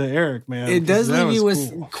shout out to Eric, man. It does leave you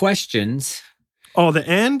with questions. Oh, the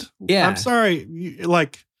end? Yeah. I'm sorry.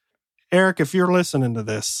 Eric, if you're listening to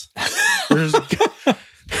this, there's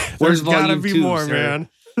got to be more, man.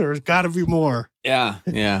 There's got to be more. Yeah.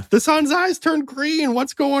 The sun's eyes turned green.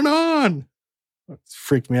 What's going on? It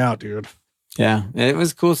freaked me out, dude. Yeah, it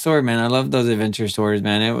was a cool story, man. I love those adventure stories,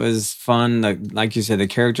 man. It was fun. Like you said, the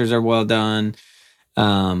characters are well done.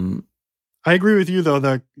 I agree with you,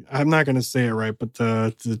 though. I'm not going to say it right, but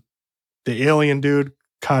the alien dude,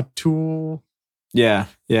 Katul. Yeah.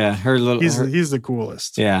 Her little. He's the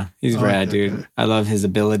coolest. Yeah, he's rad, dude. Guy. I love his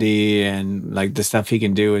ability, and like the stuff he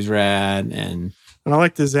can do is rad. And I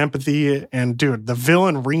like his empathy. And dude, the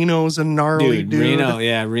villain Reno's a gnarly dude.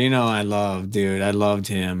 Reno, I love, dude. I loved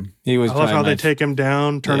him. He was. I love how they take him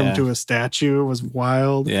down, turn him to a statue. It was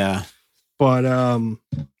wild. Yeah. But I'm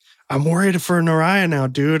worried for Naraya now,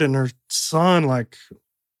 dude, and her son. Like,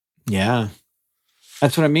 yeah,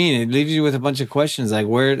 that's what I mean. It leaves you with a bunch of questions, like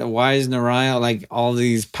why is Naraya like all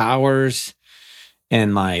these powers,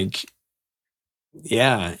 and like.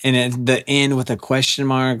 Yeah, and at the end with a question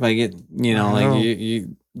mark, like it, like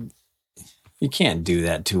you can't do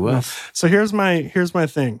that to us. So here's my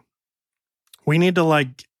thing. We need to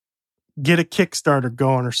like get a Kickstarter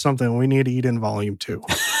going or something. We need to eat in Volume 2,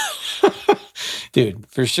 dude,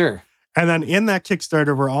 for sure. And then in that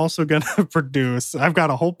Kickstarter, we're also gonna produce. I've got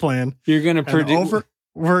a whole plan. You're gonna produce.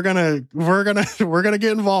 We're gonna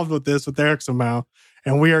get involved with this with Eric somehow,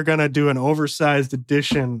 and we are gonna do an oversized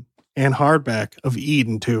edition and hardback of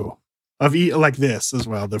Eden too, like this as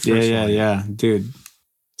well. The first one. Yeah, dude,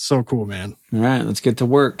 so cool, man. All right, let's get to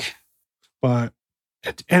work. But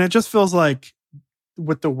it just feels like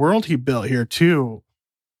with the world he built here too,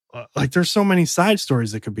 like there's so many side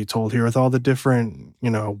stories that could be told here with all the different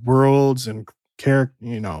worlds and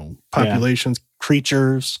populations,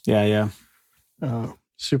 creatures. Yeah.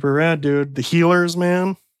 Super rad, dude. The healers,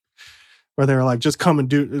 man. Where they were like, just come and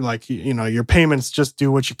do, like, your payments, just do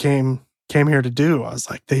what you came here to do. I was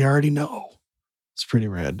like, they already know. It's pretty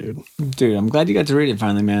rad, dude. Dude, I'm glad you got to read it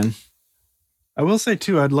finally, man. I will say,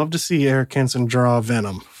 too, I'd love to see Eric Henson draw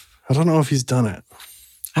Venom. I don't know if he's done it.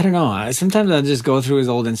 I don't know. Sometimes I just go through his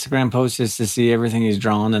old Instagram posts just to see everything he's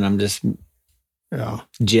drawn, and I'm just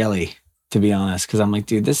jelly, to be honest, because I'm like,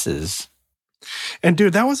 dude, this is... And,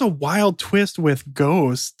 dude, that was a wild twist with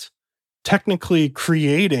Ghost. technically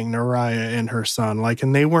creating Naraya and her son, like,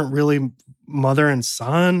 and they weren't really mother and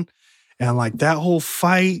son. And like that whole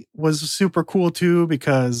fight was super cool too,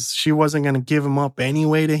 because she wasn't going to give him up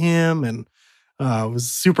anyway to him. And was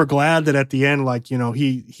super glad that at the end, like, you know,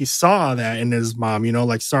 he saw that in his mom, you know,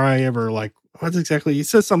 like, sorry I ever, like, what's exactly, he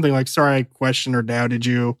says something like, sorry I questioned or doubted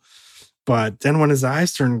you. But then when his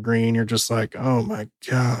eyes turn green, you're just like, oh my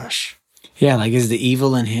gosh. Yeah, like, is the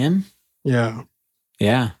evil in him? Yeah.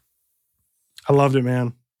 Yeah. I loved it,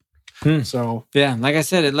 man. So. Yeah, like I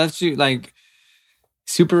said, it left you, like,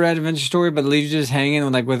 super rad adventure story, but it leaves you just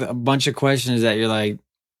hanging with a bunch of questions that you're like,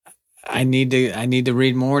 I need to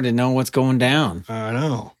read more to know what's going down. I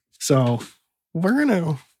know. So we're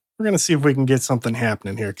gonna see if we can get something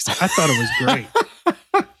happening here, because I thought it was great.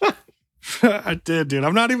 I did, dude.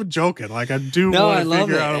 I'm not even joking. Like, I do want to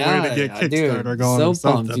figure out a way to get Kickstarter going.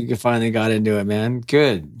 So pumped you finally got into it, man.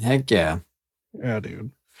 Good. Heck yeah. Yeah,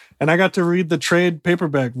 dude. And I got to read the trade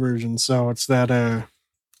paperback version, so it's that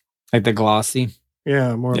like the glossy.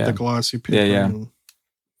 Yeah, more of the glossy paper. Yeah.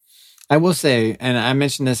 I will say, and I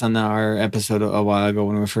mentioned this on our episode a while ago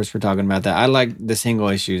when we first were talking about that, I like the single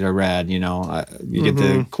issues are rad, you know. You get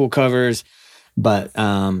the cool covers. But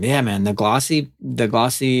yeah, man, the glossy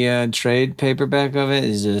trade paperback of it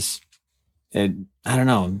is just, I don't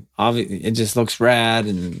know, it just looks rad.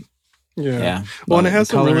 And yeah. Well, and it has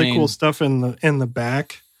some really cool stuff in the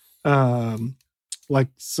back, like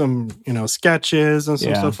some, you know, sketches and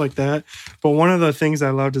some stuff like that. But one of the things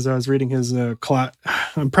I loved is I was reading his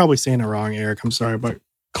I'm probably saying it wrong, Eric. I'm sorry, but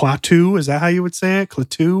Klaatu, is that how you would say it?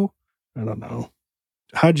 Klaatu? I don't know.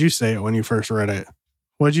 How'd you say it when you first read it?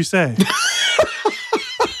 What'd you say?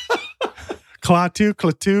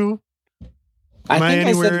 Klaatu. I think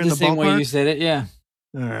I said it the same way you said it. Yeah.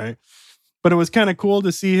 All right. But it was kind of cool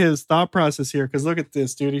to see his thought process here, because look at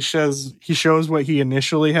this, dude. He shows what he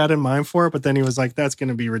initially had in mind for it, but then he was like, that's going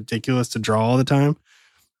to be ridiculous to draw all the time.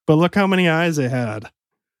 But look how many eyes it had.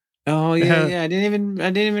 Oh, yeah, yeah. I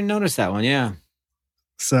didn't even notice that one. Yeah.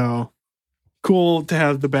 So cool to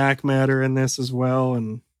have the back matter in this as well.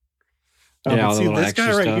 And see this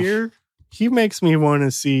guy right here, he makes me want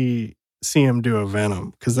to see him do a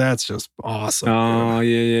Venom, because that's just awesome. Oh,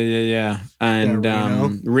 dude. Yeah. And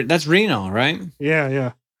that's Reno, right?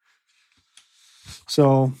 Yeah.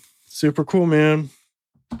 So super cool, man.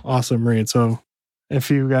 Awesome read. So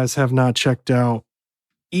if you guys have not checked out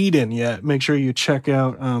Eden yet, make sure you check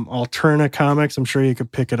out Alterna Comics. I'm sure you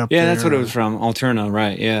could pick it up. Yeah, that's what it was from. Alterna,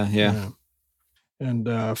 right? Yeah.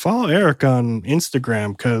 And follow Eric on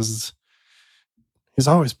Instagram, because he's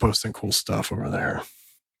always posting cool stuff over there.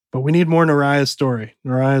 But we need more Naraya's story.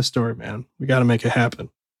 Naraya's story, man. We got to make it happen.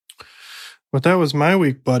 But that was my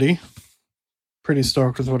week, buddy. Pretty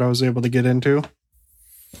stoked with what I was able to get into.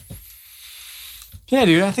 Yeah,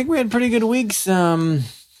 dude. I think we had pretty good weeks. With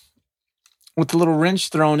the little wrench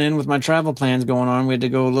thrown in with my travel plans going on, we had to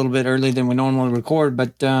go a little bit earlier than we normally record,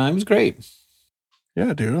 but it was great.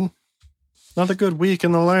 Yeah, dude. Another good week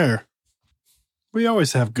in the Lair. We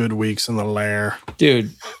always have good weeks in the Lair.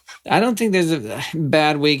 Dude, I don't think there's a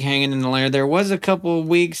bad week hanging in the Lair. There was a couple of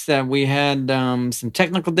weeks that we had some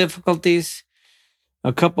technical difficulties.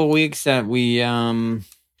 A couple of weeks that we, me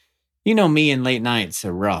and late nights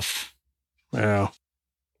are rough. Yeah.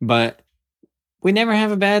 But we never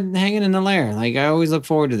have a bad hanging in the Lair. Like, I always look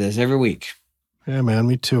forward to this every week. Yeah, man,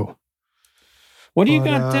 me too. What do you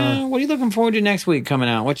got? What are you looking forward to next week coming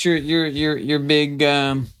out? What's your big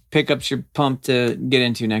pickups you're pumped to get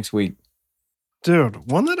into next week?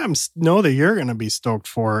 Dude, one that I know that you're going to be stoked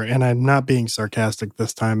for, and I'm not being sarcastic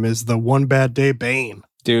this time, is the One Bad Day Bane.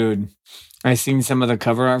 Dude, I seen some of the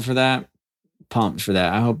cover art for that. Pumped for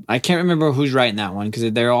that. I can't remember who's writing that one,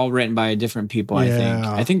 because they're all written by different people.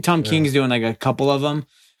 I think Tom King's doing like a couple of them,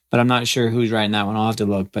 but I'm not sure who's writing that one. I'll have to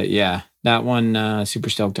look. But yeah, that one, super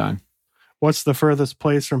stoked on. What's the Furthest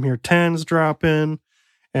Place from Here? 10's dropping.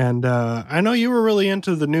 And I know you were really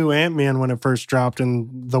into the new Ant-Man when it first dropped,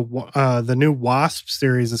 and the new Wasp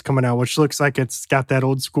series is coming out, which looks like it's got that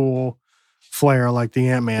old school flair like the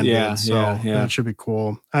Ant-Man did. So that should be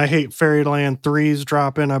cool. I Hate Fairyland 3's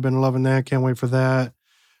dropping. I've been loving that. Can't wait for that.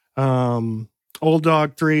 Old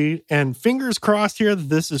Dog 3, and fingers crossed here that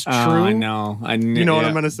this is true. I know. You know what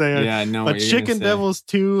I'm going to say? Yeah, I know. But Chicken Devils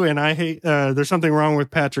 2, and I Hate, There's Something Wrong with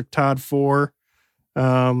Patrick Todd 4.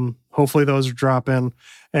 Hopefully those are dropping.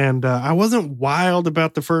 And I wasn't wild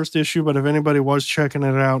about the first issue, but if anybody was checking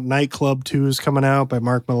it out, Nightclub 2 is coming out by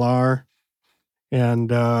Mark Millar.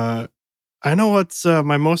 And I know what's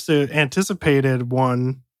my most anticipated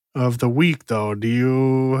one of the week, though. Do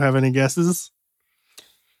you have any guesses?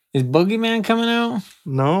 Is Boogeyman coming out?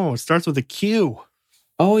 No, it starts with a Q.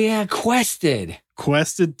 Oh, yeah. Quested.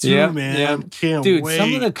 Quested too, man. Yep. Can't Dude, wait.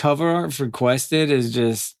 some of the cover art for Quested is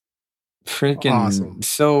just freaking awesome.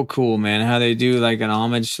 So cool, man. How they do like an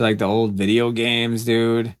homage to like the old video games,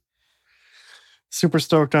 dude. Super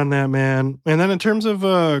stoked on that, man. And then in terms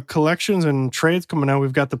of collections and trades coming out,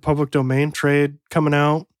 we've got the public domain trade coming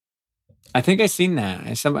out. I think I've seen that.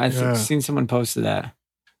 I've seen someone posted that.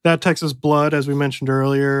 That Texas Blood, as we mentioned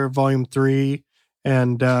earlier, Volume 3.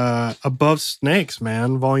 And Above Snakes,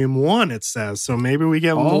 man, Volume 1, it says. So maybe we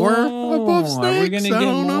get more Above Snakes. Are we going to get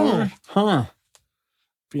more? Know. Huh.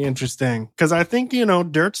 Be interesting. Because I think,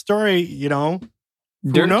 Dirt Story, Dirt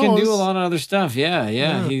can do a lot of other stuff.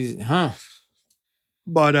 Yeah.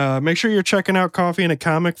 But make sure you're checking out Coffee and a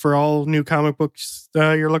Comic for all new comic books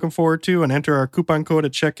you're looking forward to, and enter our coupon code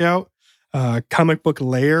at checkout. Comic book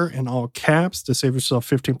Lair in all caps to save yourself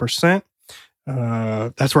 15%.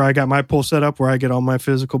 That's where I got my pull set up, where I get all my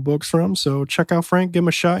physical books from. So check out Frank, give him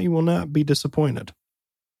a shot. You will not be disappointed.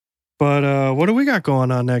 But what do we got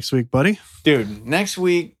going on next week, buddy? Dude, next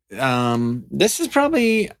week, this is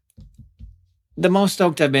probably the most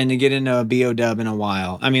stoked I've been to get into a BO-dub in a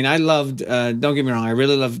while. I mean, I loved, don't get me wrong, I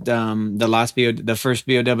really loved the first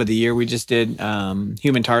BO-dub of the year we just did,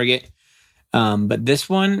 Human Target. But this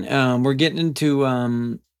one, we're getting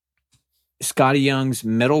into Scotty Young's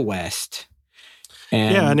Middle West.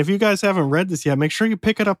 And if you guys haven't read this yet, make sure you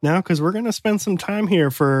pick it up now, because we're going to spend some time here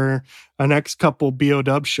for a next couple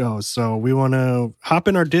BO-dub shows. So we want to hop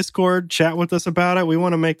in our Discord, chat with us about it. We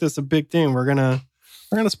want to make this a big thing. We're gonna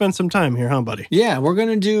spend some time here, huh, buddy? Yeah, we're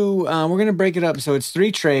gonna break it up. So it's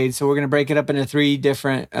 3 trades. So we're gonna break it up into 3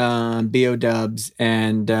 different BO-dubs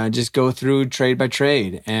and just go through trade by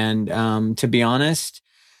trade. And to be honest,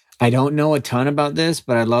 I don't know a ton about this,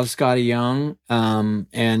 but I love Scotty Young.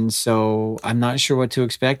 And so I'm not sure what to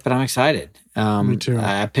expect, but I'm excited. Me too.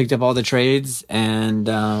 I picked up all the trades, and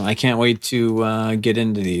I can't wait to get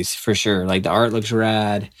into these for sure. Like, the art looks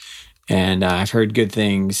rad, and I've heard good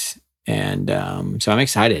things. And so I'm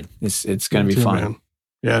excited. It's going to be fun. Man.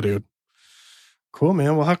 Yeah, dude. Cool,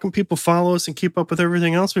 man. Well, how can people follow us and keep up with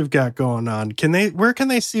everything else we've got going on? Where can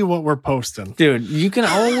they see what we're posting? Dude, you can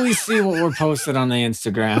always see what we're posting on the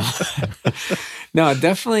Instagram. No,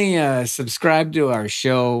 definitely subscribe to our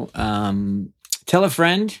show. Tell a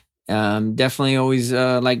friend. Definitely always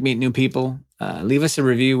like meeting new people. Leave us a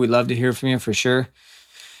review. We'd love to hear from you for sure.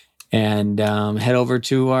 And head over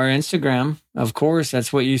to our Instagram. Of course,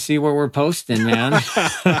 that's what you see where we're posting, man.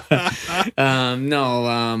 Head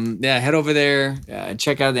over there.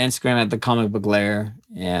 Check out the Instagram at the Comic Book Lair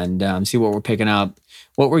and see what we're picking up,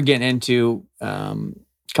 what we're getting into.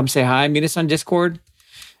 Come say hi. Meet us on Discord.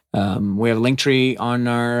 We have a link tree on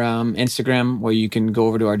our Instagram where you can go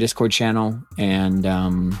over to our Discord channel and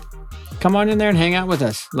come on in there and hang out with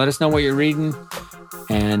us. Let us know what you're reading.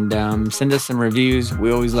 And send us some reviews.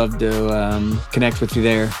 We always love to connect with you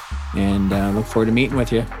there, and look forward to meeting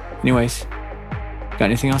with you. Anyways, got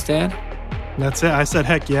anything else to add? That's it. I said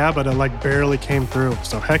heck yeah, but it barely came through.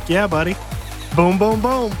 So heck yeah, buddy. Boom, boom,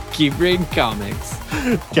 boom. Keep reading comics.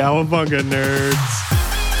 Cowabunga, nerds.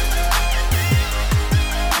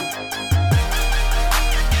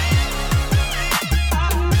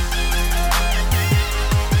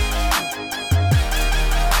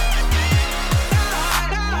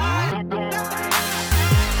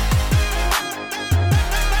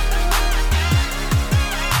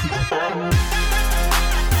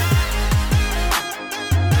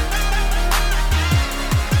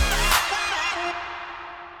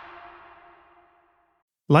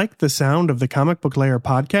 Like the sound of the Comic Book Lair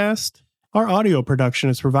podcast? Our audio production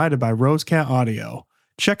is provided by Rosecat Audio.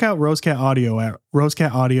 Check out Rosecat Audio at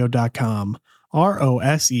rosecataudio.com.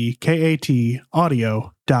 ROSEKAT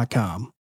audio.com.